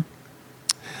 Mm-hmm.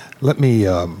 Let me,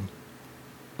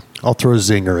 I'll throw a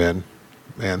zinger in.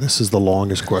 Man, this is the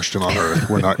longest question on earth.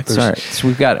 We're not. It's all right. So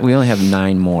we only have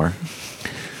 9 more.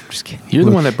 Just kidding. You're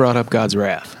the one that brought up God's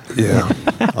wrath. Yeah.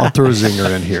 I'll throw a zinger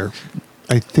in here.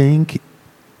 I think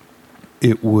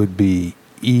it would be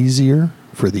easier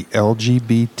for the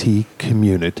LGBT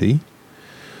community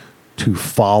to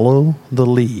follow the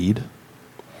lead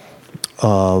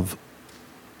of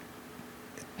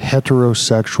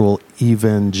heterosexual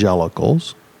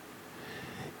evangelicals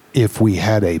if we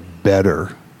had a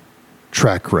better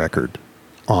track record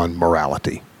on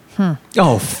morality.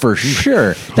 Oh, for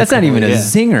sure. That's not even a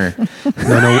zinger.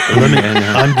 No,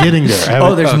 I'm getting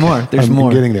there. There's more. There's more.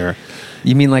 I'm getting there.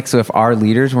 You mean like, so if our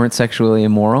leaders weren't sexually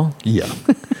immoral? Yeah.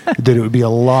 That it would be a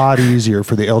lot easier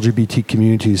for the LGBT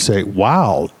community to say,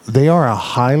 wow, they are a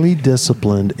highly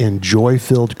disciplined and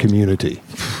joy-filled community.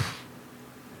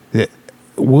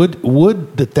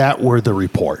 Would that were the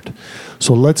report.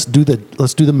 So let's do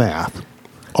the math.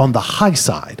 On the high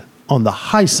side,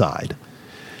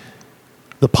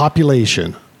 the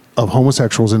population of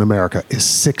homosexuals in America is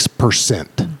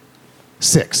 6%.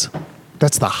 6.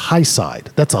 That's the high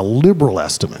side. That's a liberal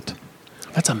estimate.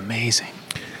 That's amazing.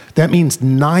 That means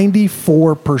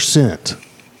 94%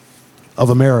 of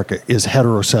America is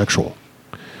heterosexual.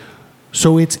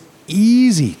 So it's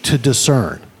easy to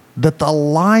discern that the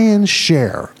lion's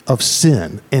share of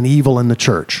sin and evil in the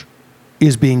church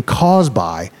is being caused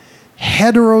by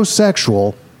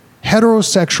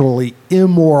heterosexually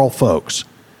immoral folks.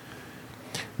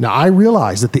 Now, I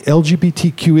realize that the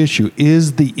LGBTQ issue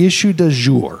is the issue du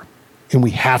jour, and we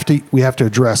have to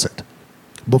address it.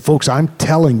 But folks, I'm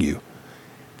telling you,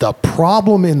 the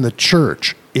problem in the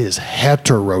church is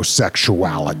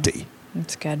heterosexuality.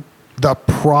 That's good. The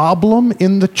problem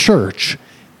in the church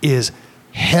is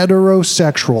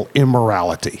heterosexual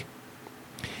immorality.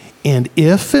 And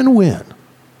if and when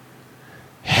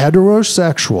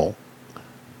heterosexual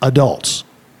adults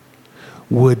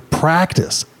would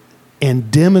practice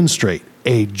and demonstrate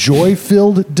a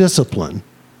joy-filled discipline,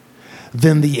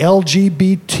 then the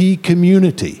LGBT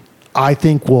community, I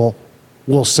think, will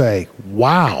say,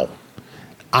 wow,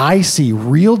 I see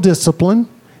real discipline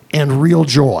and real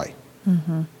joy.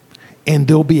 Mm-hmm. And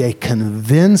there'll be a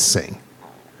convincing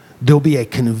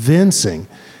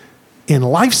in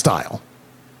lifestyle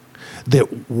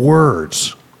that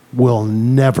words will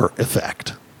never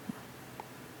affect.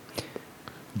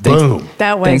 Boom.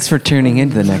 Thanks for tuning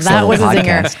into the next level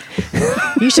podcast. A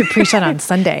zinger. You should preach that on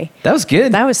Sunday. That was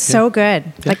good. That was so good.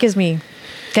 That gives me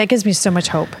so much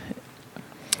hope.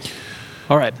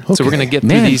 All right. Okay. So we're going to get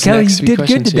through these Kelly, next few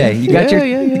questions. You did good today. You got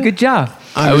your good job.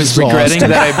 I was regretting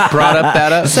that I brought up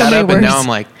that and now I'm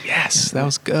like, yes, that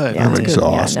was good. Yeah, I'm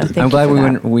exhausted. I'm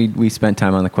glad we spent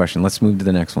time on the question. Let's move to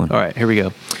the next one. All right, here we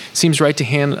go. Seems right to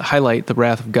highlight the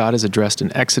wrath of God as addressed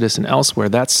in Exodus and elsewhere.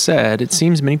 That said, it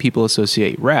seems many people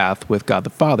associate wrath with God the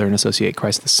Father and associate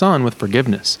Christ the Son with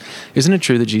forgiveness. Isn't it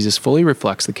true that Jesus fully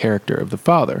reflects the character of the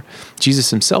Father? Jesus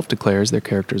himself declares their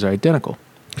characters are identical.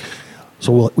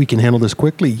 So we can handle this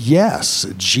quickly. Yes,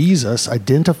 Jesus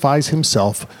identifies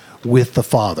himself with the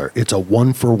Father. It's a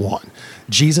 1-for-1.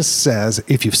 Jesus says,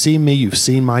 if you've seen me, you've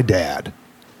seen my dad.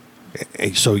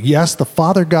 So yes, the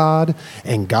Father God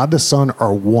and God the Son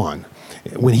are one.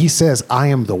 When he says, I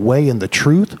am the way and the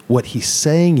truth, what he's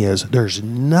saying is there's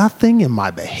nothing in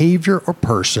my behavior or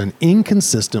person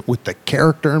inconsistent with the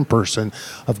character and person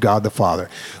of God the Father,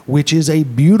 which is a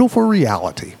beautiful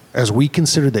reality as we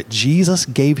consider that Jesus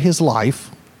gave his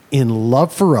life in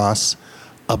love for us,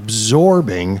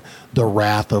 absorbing the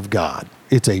wrath of God.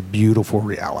 It's a beautiful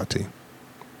reality.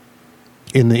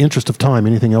 In the interest of time,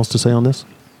 anything else to say on this?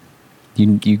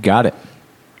 You got it.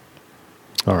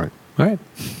 All right. All right.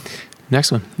 Next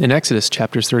one. In Exodus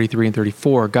chapters 33 and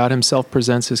 34, God himself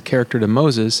presents his character to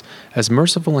Moses as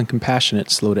merciful and compassionate,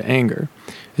 slow to anger.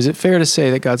 Is it fair to say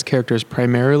that God's character is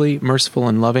primarily merciful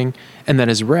and loving, and that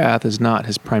his wrath is not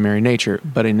his primary nature,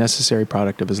 but a necessary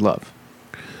product of his love?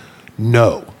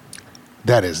 No,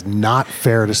 that is not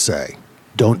fair to say.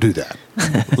 Don't do that.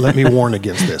 Let me warn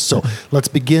against this. So let's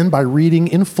begin by reading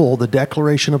in full the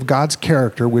declaration of God's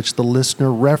character, which the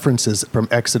listener references from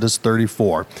Exodus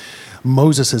 34.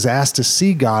 Moses is asked to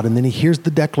see God, and then he hears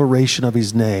the declaration of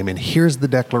his name. And here's the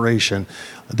declaration.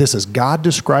 This is God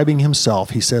describing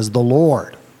himself. He says, the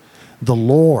Lord,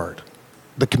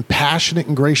 the compassionate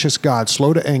and gracious God,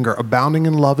 slow to anger, abounding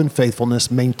in love and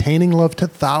faithfulness, maintaining love to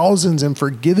thousands, and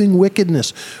forgiving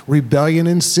wickedness, rebellion,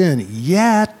 and sin.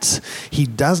 Yet he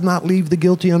does not leave the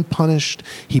guilty unpunished.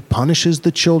 He punishes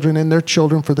the children and their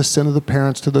children for the sin of the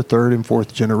parents to the third and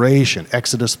fourth generation.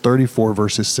 Exodus 34,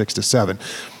 verses 6 to 7.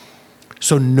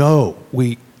 So no,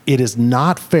 it is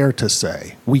not fair to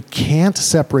say we can't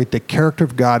separate the character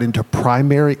of God into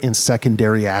primary and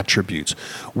secondary attributes.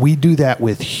 We do that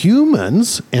with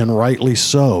humans, and rightly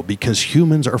so, because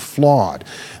humans are flawed.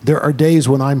 There are days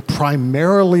when I'm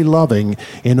primarily loving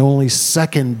and only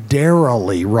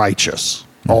secondarily righteous,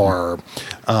 or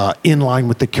in line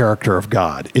with the character of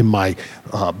God in my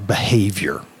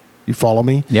behavior. You follow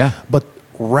me? Yeah. But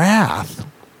wrath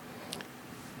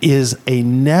is a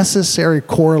necessary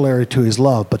corollary to his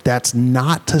love, but that's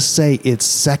not to say it's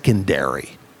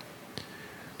secondary.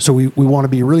 So we want to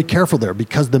be really careful there,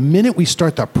 because the minute we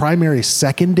start the primary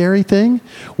secondary thing,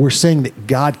 we're saying that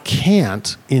God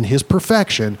can't, in his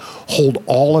perfection, hold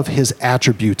all of his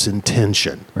attributes in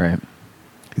tension. Right.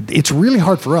 It's really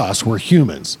hard for us. We're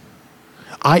humans.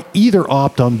 I either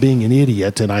opt on being an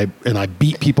idiot and I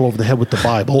beat people over the head with the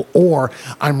Bible, or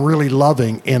I'm really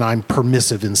loving and I'm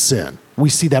permissive in sin. We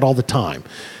see that all the time.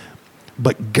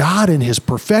 But God in his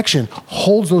perfection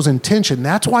holds those in tension.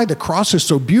 That's why the cross is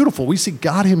so beautiful. We see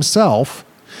God himself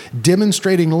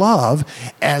demonstrating love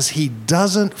as he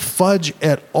doesn't fudge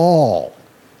at all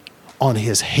on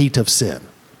his hate of sin.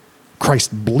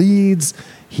 Christ bleeds.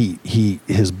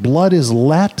 His blood is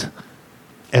let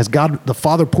as God the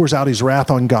Father pours out his wrath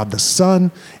on God the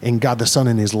Son, and God the Son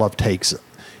in his love takes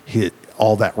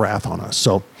all that wrath on us.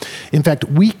 So, in fact,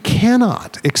 we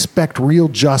cannot expect real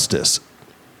justice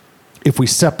if we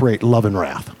separate love and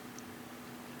wrath.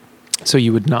 So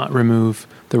you would not remove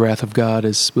the wrath of God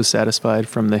as was satisfied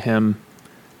from the hymn?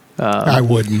 I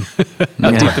wouldn't.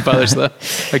 How deep the Father's love.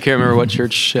 I can't remember what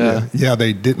church yeah,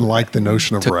 they didn't like the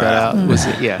notion of took wrath. that out. Was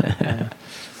it? Yeah.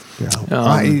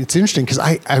 Yeah. It's interesting because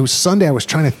I was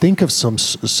trying to think of some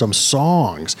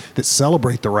songs that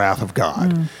celebrate the wrath of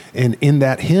God, and in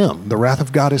that hymn, the wrath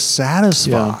of God is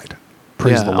satisfied. Yeah.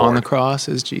 Praise the Lord. On the cross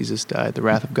as Jesus died, the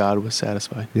wrath of God was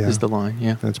satisfied. Yeah. Is the line?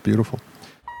 Yeah, that's beautiful.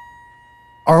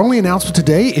 Our only announcement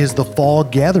today is the fall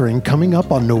gathering coming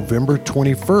up on November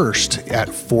 21st at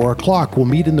 4 o'clock. We'll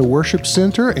meet in the worship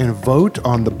center and vote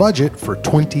on the budget for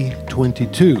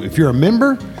 2022. If you're a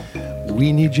member,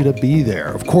 we need you to be there.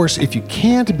 Of course, if you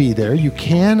can't be there, you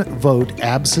can vote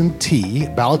absentee.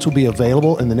 Ballots will be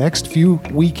available in the next few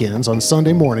weekends on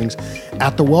Sunday mornings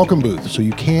at the welcome booth. So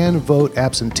you can vote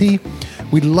absentee.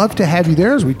 We'd love to have you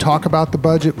there as we talk about the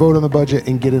budget, vote on the budget,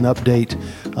 and get an update,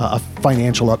 a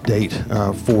financial update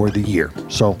for the year.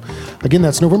 So again,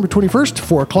 that's November 21st,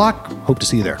 4 o'clock. Hope to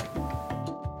see you there.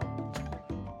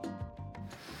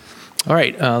 All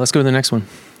right, let's go to the next one.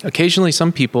 Occasionally,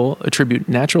 some people attribute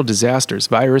natural disasters,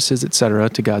 viruses, etc.,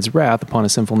 to God's wrath upon a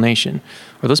sinful nation.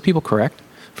 Are those people correct?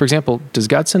 For example, does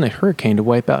God send a hurricane to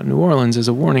wipe out New Orleans as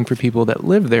a warning for people that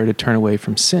live there to turn away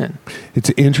from sin?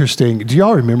 It's interesting. Do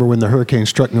y'all remember when the hurricane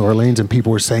struck New Orleans and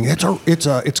people were saying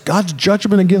it's God's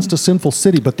judgment against a sinful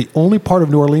city, but the only part of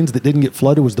New Orleans that didn't get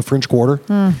flooded was the French Quarter?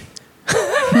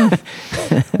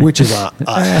 Which is a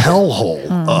hellhole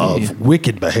of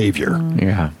wicked behavior.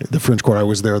 Yeah. The French Quarter, I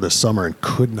was there this summer and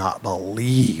could not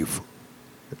believe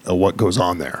what goes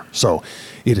on there. So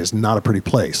it is not a pretty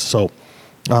place. So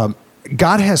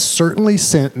God has certainly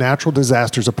sent natural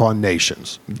disasters upon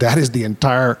nations. That is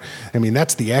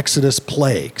that's the Exodus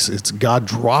plagues. It's God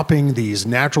dropping these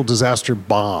natural disaster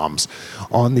bombs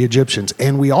on the Egyptians.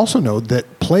 And we also know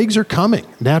that plagues are coming.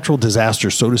 Natural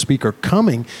disasters, so to speak, are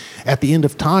coming at the end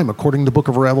of time, according to the book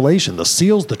of Revelation. The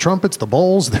seals, the trumpets, the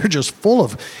bowls, they're just full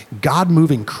of God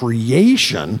moving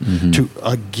creation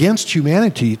against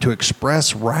humanity to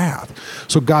express wrath.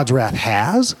 So God's wrath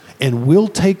has and will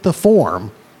take the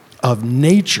form of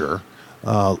nature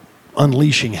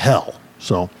unleashing hell.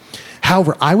 So,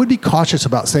 however, I would be cautious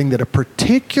about saying that a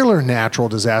particular natural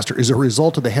disaster is a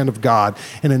result of the hand of God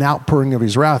and an outpouring of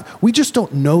his wrath. We just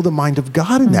don't know the mind of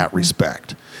God in that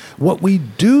respect. What we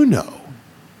do know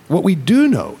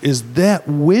is that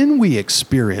when we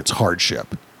experience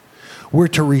hardship, we're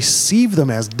to receive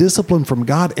them as discipline from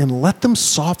God and let them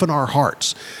soften our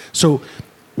hearts. So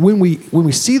when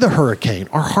we see the hurricane,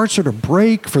 our hearts are to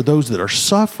break for those that are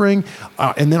suffering,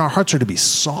 and then our hearts are to be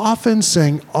softened,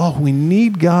 saying, oh, we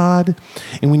need God,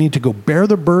 and we need to go bear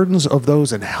the burdens of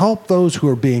those and help those who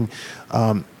are being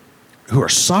who are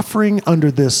suffering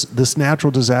under this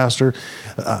natural disaster.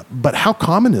 But how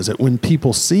common is it when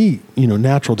people see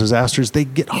natural disasters, they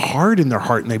get hard in their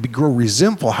heart and they grow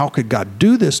resentful. How could God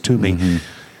do this to me? Mm-hmm.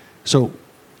 So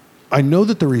I know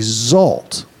that the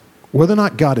result, whether or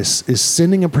not God is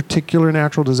sending a particular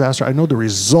natural disaster, I know the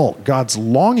result, God's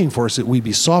longing for us that we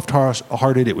be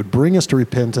soft-hearted, it would bring us to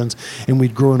repentance, and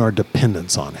we'd grow in our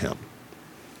dependence on him.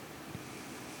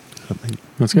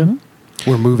 That's good.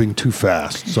 We're moving too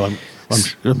fast, so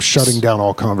I'm shutting down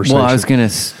all conversation. Well, I was going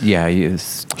to,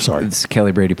 sorry. It's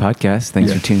Kelly Brady podcast.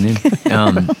 Thanks for tuning in.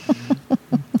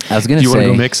 I was going to say, do you want to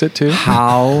go mix it too?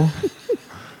 How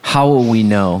will we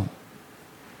know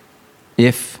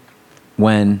if,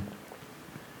 when,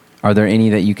 are there any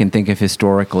that you can think of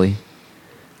historically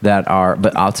that are,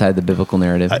 but outside the biblical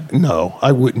narrative? No,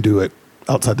 I wouldn't do it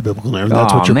outside the biblical narrative.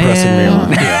 That's what you're pressing me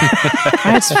on. Yeah.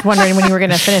 I was wondering when you were going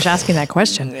to finish asking that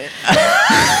question.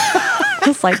 I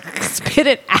was like, spit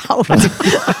it out.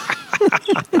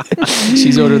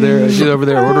 She's over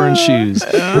there ordering shoes.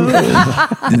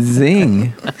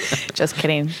 Zing. Just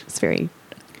kidding.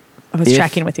 I was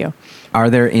tracking with you.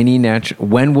 Are there any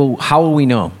how will we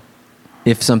know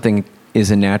if something is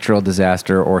a natural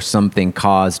disaster or something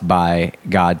caused by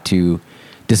God to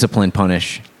discipline,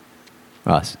 punish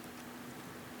us?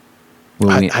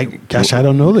 I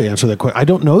don't know the answer to that question. I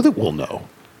don't know that we'll know.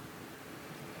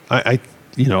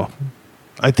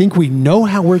 I think we know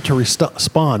how we're to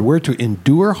respond. We're to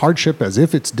endure hardship as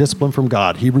if it's discipline from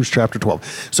God, Hebrews chapter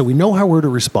 12. So we know how we're to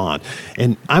respond.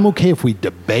 And I'm okay if we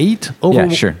debate over. Yeah,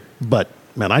 sure. But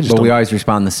man, But we always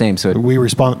respond the same. So we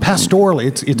respond pastorally.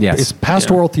 It's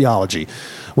pastoral theology.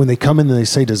 When they come in and they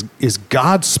say, is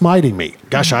God smiting me?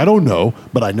 Gosh, I don't know,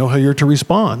 but I know how you're to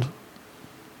respond.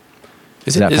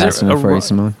 Is that fast enough for you,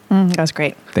 Simone? That was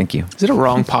great. Thank you. Is it a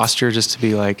wrong posture just to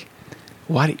be like,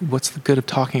 what's the good of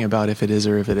talking about if it is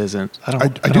or if it isn't? I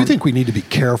do think we need to be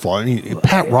careful. I mean,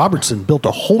 Pat Robertson built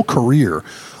a whole career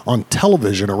on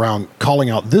television around calling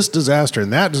out this disaster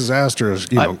and that disaster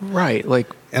is, right. Like,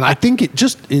 and I think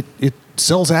it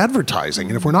sells advertising.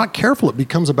 And if we're not careful, it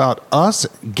becomes about us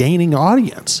gaining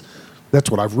audience. That's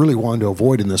what I've really wanted to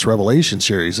avoid in this Revelation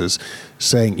series is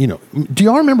saying, do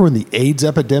y'all remember when the AIDS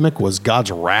epidemic was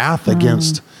God's wrath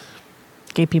against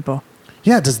gay people?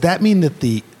 Yeah. Does that mean that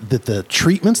the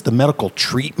treatments, the medical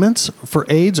treatments for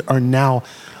AIDS are now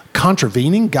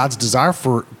contravening God's desire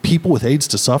for people with AIDS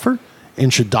to suffer?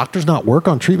 And should doctors not work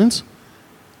on treatments?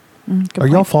 Are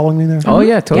y'all following me there? Oh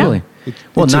yeah, totally. Yeah.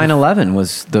 Well, 9/11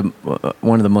 was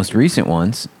one of the most recent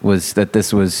ones. Was that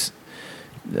this was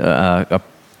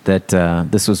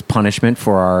this was punishment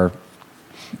for our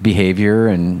behavior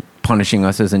and punishing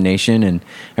us as a nation. And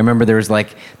I remember there was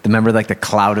the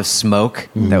cloud of smoke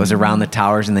that was around the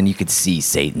towers, and then you could see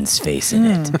Satan's face in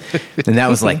it. And that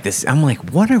was like this. I'm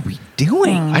like, what are we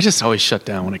doing? I just always shut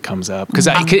down when it comes up because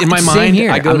in my mind,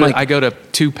 I go to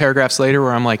 2 paragraphs later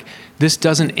where I'm like, this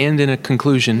doesn't end in a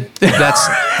conclusion. That's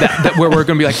where we're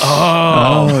going to be like,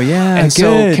 oh yeah. And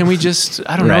good. So can we just,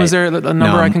 I don't know, is there a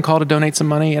number I can call to donate some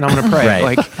money? And I'm going to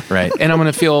pray. Right. And I'm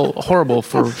going to feel horrible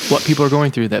for what people are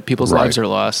going through, that people's lives are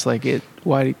lost. Like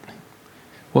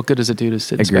what good does it do to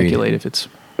sit and speculate if it's,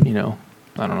 I don't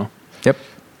know. Yep.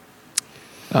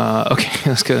 Okay,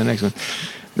 let's go to the next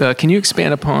one. Can you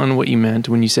expand upon what you meant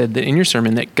when you said that in your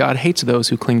sermon that God hates those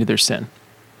who cling to their sin?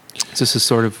 So this is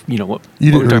sort of, what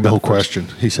you didn't read the whole question.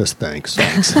 He says, thanks.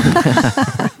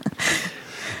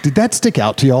 Did that stick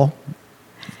out to y'all?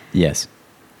 Yes.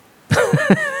 All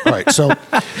right. So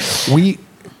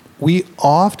We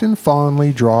often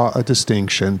fondly draw a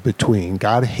distinction between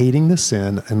God hating the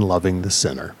sin and loving the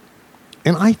sinner.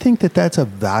 And I think that that's a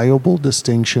valuable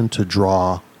distinction to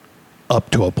draw up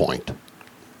to a point.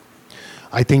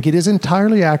 I think it is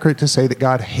entirely accurate to say that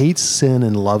God hates sin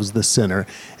and loves the sinner,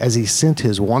 as he sent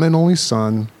his one and only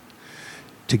Son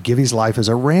to give his life as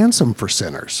a ransom for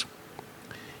sinners.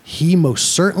 He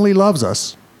most certainly loves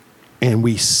us, and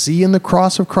we see in the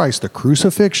cross of Christ, the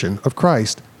crucifixion of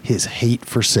Christ, his hate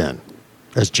for sin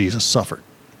as Jesus suffered.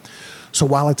 So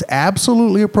while it's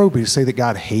absolutely appropriate to say that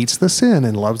God hates the sin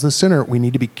and loves the sinner, we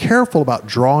need to be careful about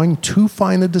drawing too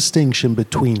fine a distinction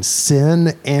between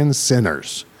sin and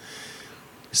sinners.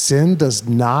 Sin does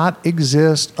not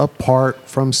exist apart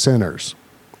from sinners.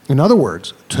 In other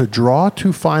words, to draw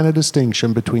too fine a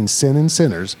distinction between sin and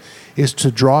sinners is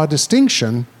to draw a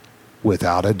distinction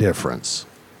without a difference.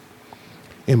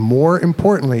 And more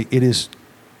importantly, it is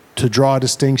to draw a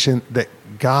distinction that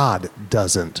God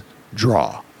doesn't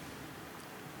draw.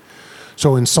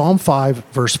 So in Psalm 5,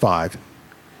 verse 5,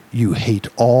 you hate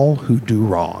all who do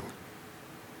wrong.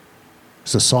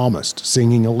 It's a psalmist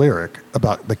singing a lyric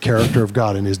about the character of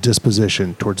God and his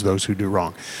disposition towards those who do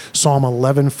wrong. Psalm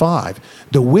 11:5,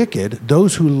 the wicked,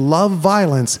 those who love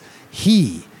violence,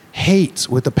 he hates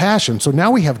with a passion. So now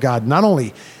we have God not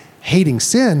only hating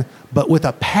sin, but with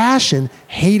a passion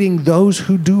hating those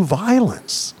who do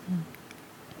violence.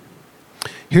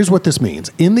 Here's what this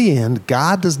means. In the end,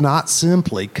 God does not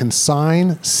simply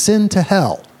consign sin to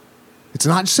hell. It's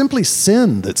not simply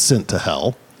sin that's sent to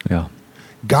hell. Yeah.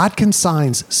 God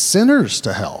consigns sinners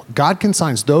to hell. God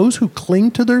consigns those who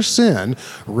cling to their sin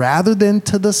rather than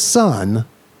to the Son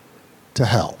to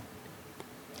hell.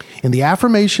 And the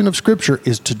affirmation of Scripture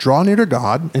is to draw near to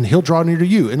God, and he'll draw near to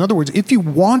you. In other words, if you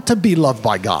want to be loved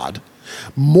by God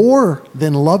more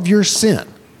than love your sin,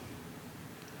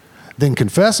 then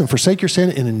confess and forsake your sin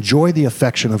and enjoy the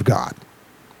affection of God.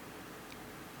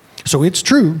 So it's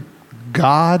true,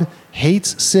 God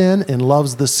hates sin and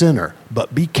loves the sinner,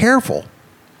 but be careful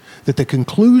that the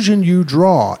conclusion you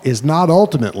draw is not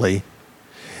ultimately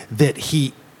that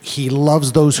he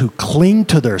loves those who cling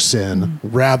to their sin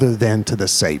rather than to the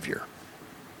Savior.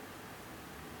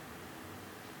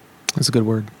 That's a good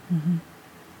word. Mm-hmm.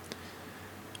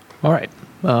 All right.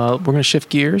 We're going to shift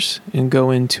gears and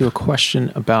go into a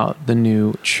question about the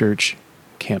new church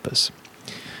campus.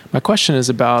 My question is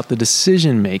about the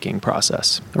decision-making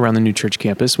process around the new church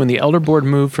campus. When the elder board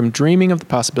moved from dreaming of the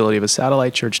possibility of a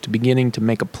satellite church to beginning to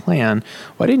make a plan,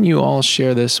 why didn't you all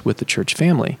share this with the church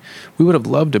family? We would have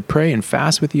loved to pray and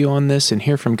fast with you on this and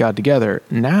hear from God together.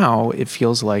 Now it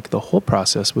feels like the whole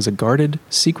process was a guarded,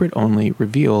 secret-only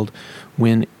revealed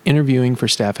when interviewing for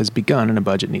staff has begun and a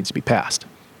budget needs to be passed.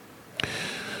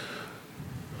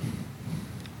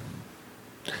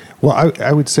 Well,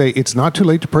 I would say it's not too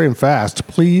late to pray and fast.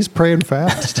 Please pray and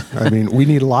fast. I mean, we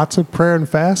need lots of prayer and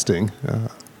fasting.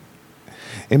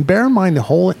 And bear in mind,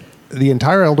 the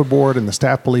entire elder board and the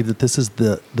staff believe that this is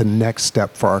the next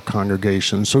step for our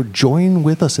congregation. So join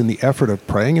with us in the effort of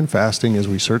praying and fasting as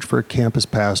we search for a campus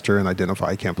pastor and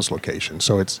identify a campus location.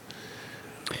 So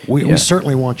we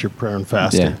certainly want your prayer and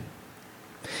fasting. Yeah.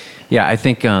 Yeah, I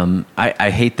think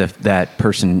I hate that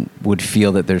person would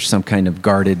feel that there's some kind of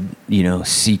guarded,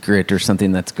 secret or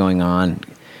something that's going on.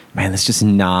 Man, that's just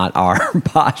not our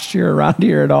posture around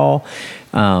here at all.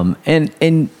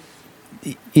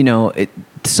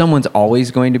 Someone's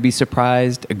always going to be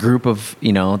surprised. A group of,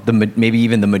 maybe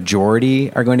even the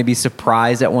majority are going to be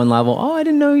surprised at one level. Oh, I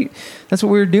didn't know that's what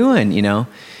we were doing.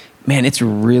 Man, it's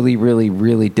really, really,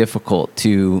 really difficult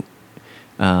to.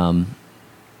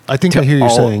 I think I hear you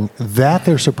saying that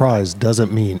they're surprised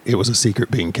doesn't mean it was a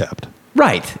secret being kept.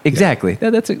 Right. Exactly. Yeah.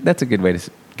 That's a good way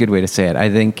to say it. I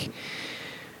think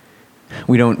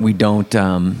we don't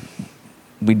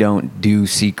do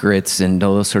secrets and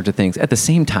all those sorts of things. At the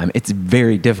same time, it's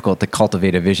very difficult to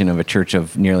cultivate a vision of a church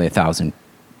of nearly 1,000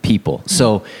 people.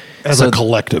 So as a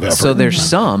collective effort. So there's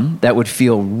some that would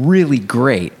feel really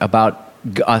great about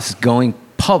us going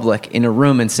public in a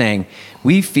room and saying,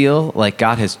 we feel like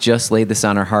God has just laid this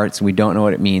on our hearts and we don't know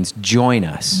what it means. Join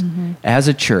us as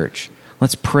a church.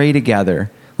 Let's pray together.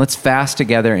 Let's fast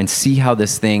together and see how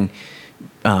this thing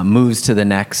moves to the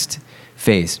next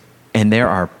phase. And there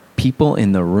are people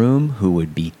in the room who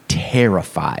would be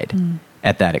terrified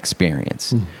at that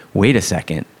experience. Wait a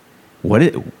second.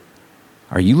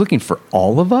 Are you looking for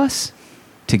all of us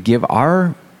to give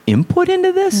our input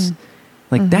into this?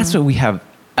 That's what we have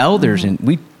elders and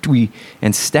we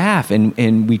and staff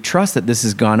and we trust that this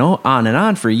has gone on and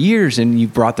on for years, and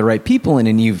you've brought the right people in,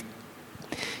 and you've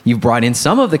brought in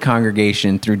some of the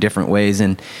congregation through different ways,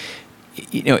 and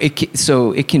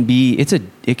it can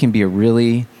be a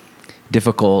really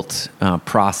difficult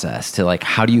process to like,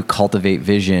 how do you cultivate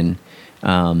vision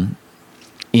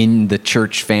in the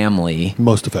church family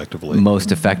most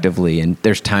effectively? And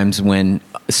there's times when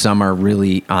some are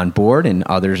really on board and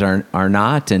others are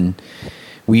not. And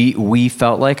we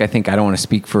felt like, I think, I don't want to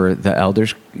speak for the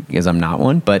elders because I'm not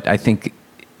one, but I think,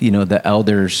 the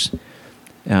elders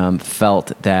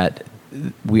felt that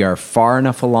we are far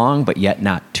enough along, but yet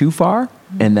not too far.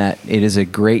 And that it is a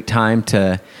great time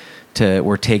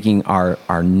we're taking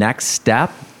our next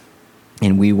step,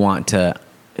 and we want to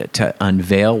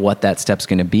unveil what that step's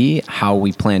going to be, how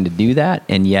we plan to do that.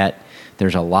 And yet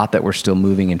there's a lot that we're still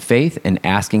moving in faith and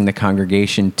asking the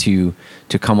congregation to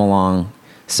come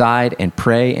alongside and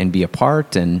pray and be a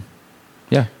part. And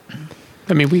yeah.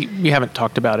 I mean, we haven't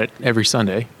talked about it every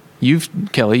Sunday.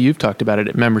 Kelly, you've talked about it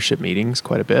at membership meetings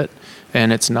quite a bit,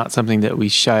 and it's not something that we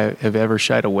have ever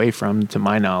shied away from, to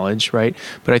my knowledge, right?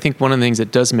 But I think one of the things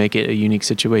that does make it a unique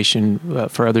situation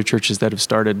for other churches that have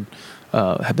started,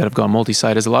 that have gone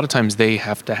multi-site, is a lot of times they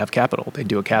have to have capital. They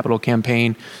do a capital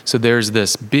campaign, so there's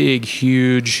this big,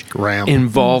 huge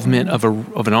involvement of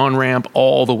an on-ramp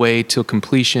all the way to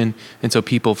completion, and so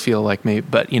people feel like maybe,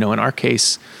 but in our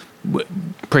case,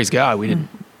 praise God, we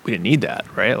didn't need that,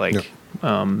 right? Like. Yeah.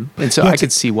 And so I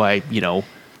could see why,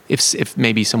 if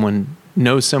maybe someone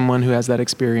knows someone who has that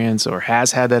experience or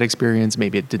has had that experience,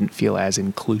 maybe it didn't feel as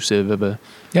inclusive of a.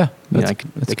 Yeah, I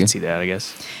could see that, I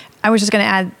guess. I was just going to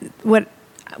add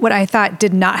what I thought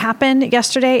did not happen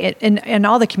yesterday in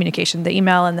all the communication, the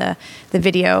email and the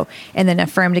video, and then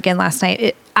affirmed again last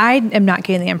night. I am not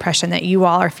getting the impression that you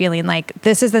all are feeling like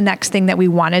this is the next thing that we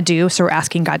want to do, so we're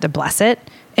asking God to bless it.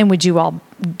 And would you all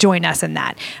join us in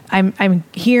that? I'm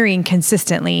hearing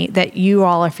consistently that you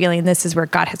all are feeling this is where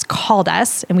God has called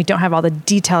us, and we don't have all the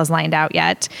details lined out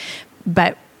yet,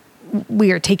 but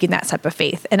we are taking that step of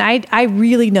faith. And I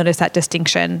really noticed that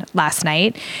distinction last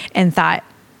night and thought,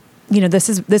 this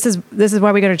is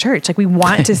why we go to church. Like, we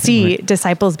want to see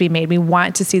disciples be made. We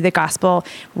want to see the gospel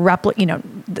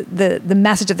the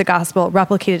message of the gospel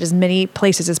replicated as many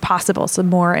places as possible, so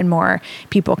more and more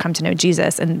people come to know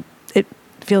Jesus. And it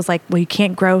feels like, well, you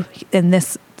can't grow in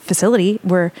this facility.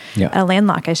 We're a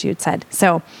landlocked, as you had said.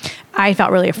 So I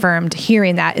felt really affirmed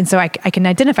hearing that. And so I can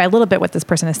identify a little bit what this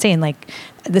person is saying. Like,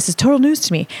 this is total news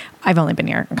to me. I've only been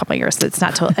here a couple of years, so it's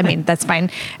not total. I mean, that's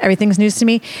fine. Everything's news to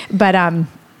me. But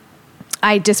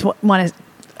I just want to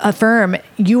affirm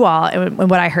you all and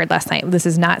what I heard last night. This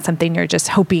is not something you're just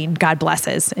hoping God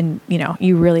blesses. And,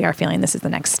 you really are feeling this is the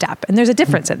next step. And there's a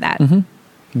difference in that. Mm-hmm.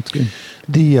 That's good.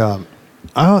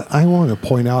 I want to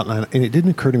point out, and it didn't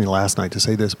occur to me last night to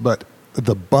say this, but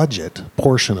the budget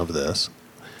portion of this,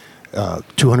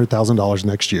 $200,000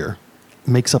 next year,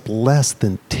 makes up less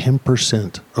than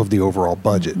 10% of the overall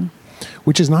budget,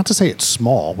 which is not to say it's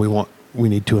small. We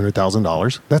need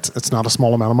 $200,000. It's not a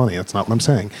small amount of money. That's not what I'm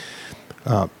saying.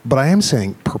 But I am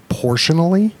saying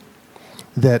proportionally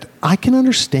that I can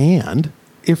understand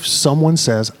if someone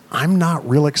says, I'm not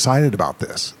real excited about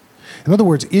this. In other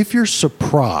words, if your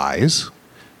surprise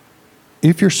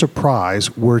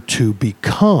were to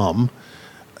become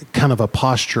kind of a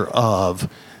posture of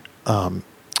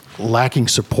lacking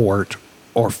support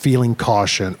or feeling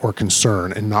caution or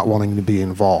concern and not wanting to be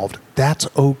involved, that's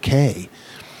okay.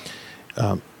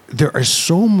 There are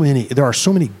so many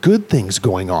good things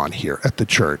going on here at the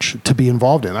church to be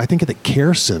involved in. I think at the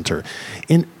care center,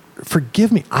 and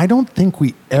forgive me, I don't think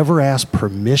we ever asked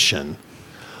permission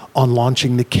on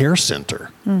launching the care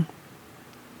center.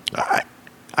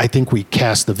 I think we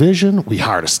cast the vision, we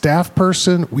hired a staff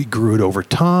person, we grew it over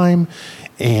time,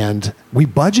 and we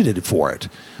budgeted for it.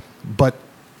 But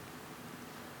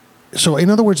so in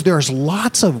other words, there are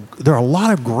a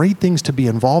lot of great things to be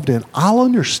involved in. I'll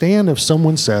understand if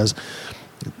someone says,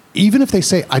 even if they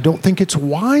say, I don't think it's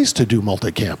wise to do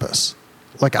multi-campus.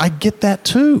 Like, I get that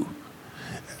too.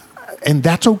 And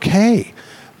that's okay.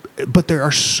 But there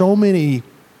are so many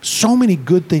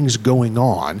good things going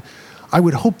on. I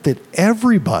would hope that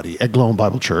everybody at Glowing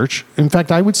Bible Church, in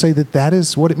fact, I would say that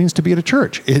is what it means to be at a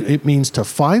church. It means to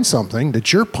find something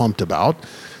that you're pumped about,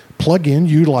 plug in,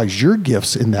 utilize your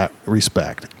gifts in that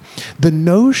respect. The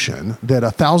notion that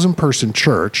 1,000-person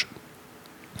church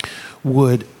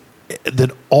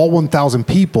that all 1,000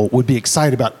 people would be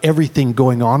excited about everything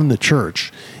going on in the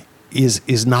church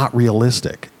is not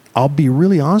realistic. I'll be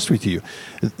really honest with you.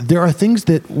 There are things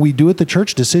that we do at the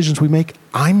church, decisions we make,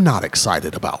 I'm not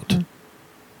excited about.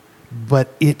 But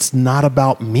it's not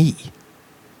about me.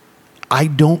 I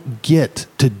don't get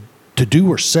to do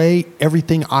or say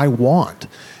everything I want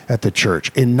at the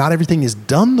church. And not everything is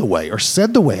done the way or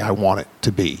said the way I want it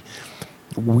to be.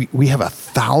 we have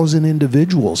 1,000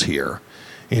 individuals here.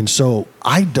 And so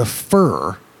I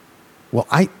defer. Well,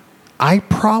 I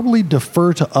probably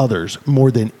defer to others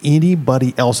more than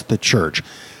anybody else at the church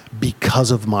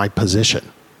because of my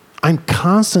position. I'm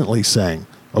constantly saying,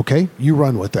 okay, you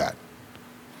run with that.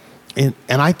 And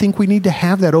I think we need to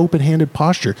have that open-handed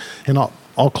posture. And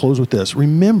I'll close with this.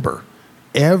 Remember,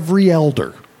 every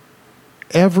elder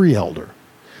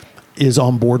is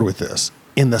on board with this,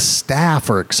 and the staff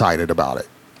are excited about it,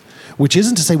 which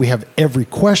isn't to say we have every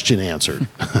question answered.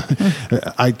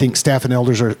 I think staff and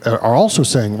elders are also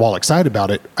saying, while excited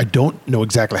about it, I don't know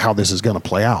exactly how this is going to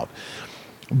play out.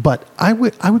 But I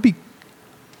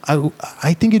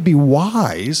think it'd be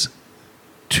wise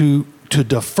to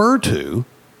defer to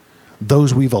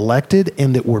those we've elected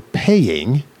and that we're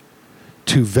paying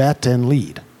to vet and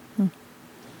lead.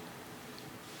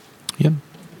 Yeah,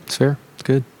 it's fair. It's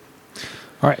good.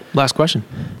 All right, last question.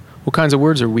 What kinds of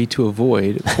words are we to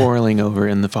avoid quarreling over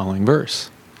in the following verse?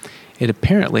 It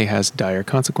apparently has dire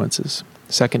consequences.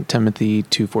 2 Timothy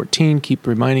 2:14, keep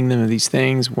reminding them of these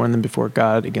things, warn them before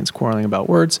God against quarreling about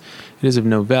words. It is of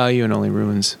no value and only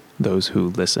ruins those who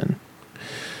listen.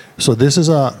 So this is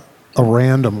a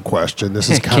random question. This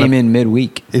is came in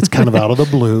midweek. It's kind of out of the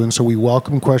blue, and so we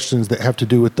welcome questions that have to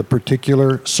do with the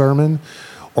particular sermon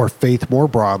or faith more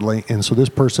broadly. And so this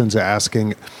person's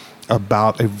asking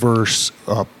about a verse,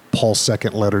 Paul's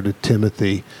second letter to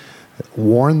Timothy,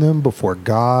 warn them before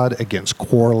God against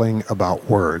quarreling about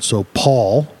words. So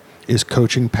Paul is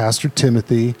coaching Pastor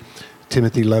Timothy.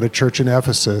 Timothy led a church in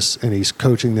Ephesus, and he's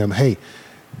coaching them, hey,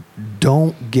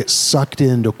 don't get sucked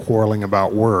into quarreling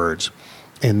about words.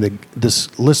 And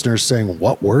this listener is saying,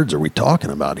 what words are we talking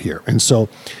about here? And so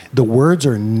the words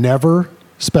are never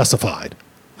specified.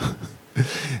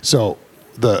 So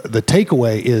the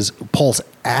takeaway is Paul's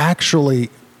actually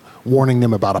warning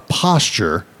them about a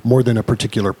posture more than a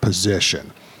particular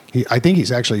position. I think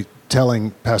he's actually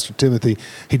telling Pastor Timothy,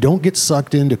 hey, don't get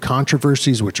sucked into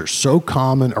controversies which are so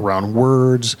common around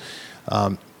words.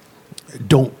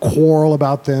 Don't quarrel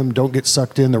about them. Don't get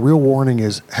sucked in. The real warning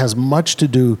has much to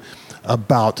do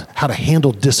about how to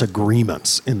handle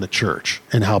disagreements in the church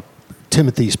and how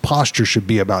Timothy's posture should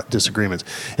be about disagreements.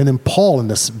 And then Paul, in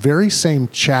this very same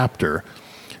chapter,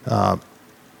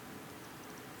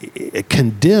 it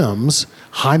condemns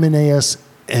Hymenaeus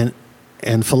and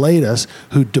Philetus,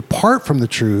 who depart from the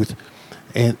truth,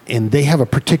 and they have a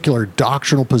particular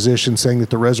doctrinal position saying that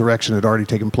the resurrection had already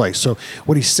taken place. So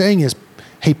what he's saying is,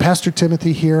 hey, Pastor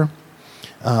Timothy here,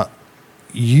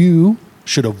 you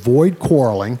should avoid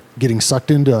quarreling, getting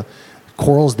sucked into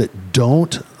quarrels that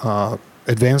don't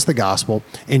advance the gospel,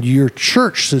 and your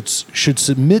church should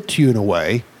submit to you in a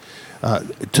way,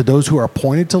 to those who are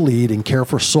appointed to lead and care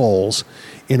for souls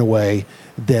in a way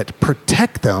that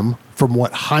protect them from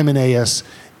what Hymenaeus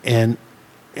and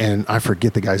I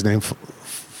forget the guy's name,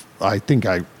 I think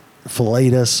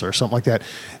Philetus or something like that,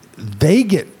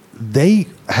 they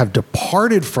have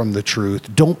departed from the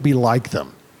truth. Don't be like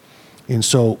them. And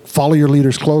so follow your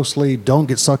leaders closely. Don't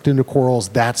get sucked into quarrels.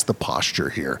 That's the posture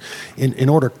here. In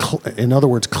other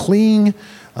words, cling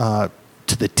to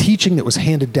the teaching that was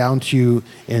handed down to you.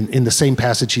 And in the same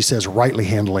passage, he says, rightly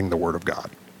handling the word of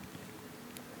God.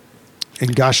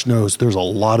 And gosh knows there's a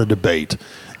lot of debate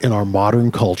in our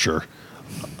modern culture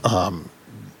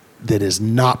that is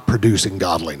not producing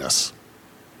godliness,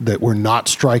 that we're not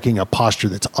striking a posture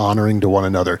that's honoring to one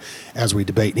another as we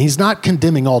debate. And he's not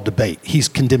condemning all debate. He's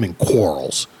condemning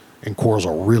quarrels, and quarrels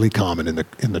are really common in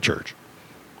the church.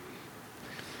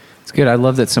 It's good. I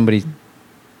love that somebody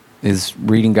is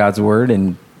reading God's word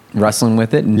and wrestling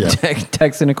with it and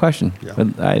texting a question. Yeah.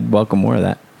 But I'd welcome more of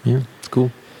that. Yeah, it's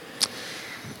cool.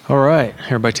 All right.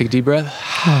 Everybody take a deep breath.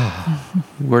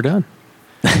 We're done.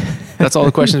 That's all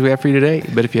the questions we have for you today.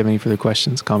 But if you have any further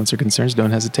questions, comments, or concerns, don't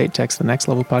hesitate. Text the Next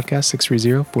Level Podcast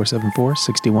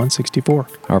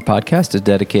 630-474-6164. Our podcast is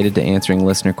dedicated to answering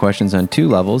listener questions on two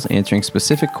levels, answering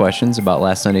specific questions about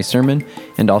last Sunday's sermon,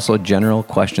 and also general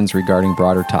questions regarding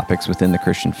broader topics within the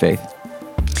Christian faith.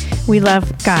 We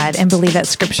love God and believe that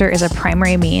Scripture is a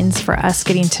primary means for us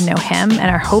getting to know Him. And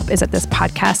our hope is that this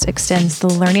podcast extends the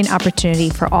learning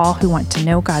opportunity for all who want to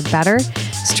know God better,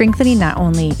 strengthening not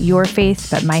only your faith,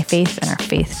 but my faith and our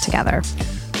faith together.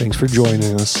 Thanks for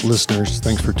joining us, listeners.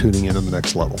 Thanks for tuning in on The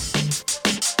Next Level.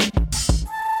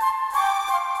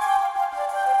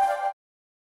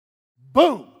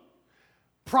 Boom!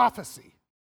 Prophecy.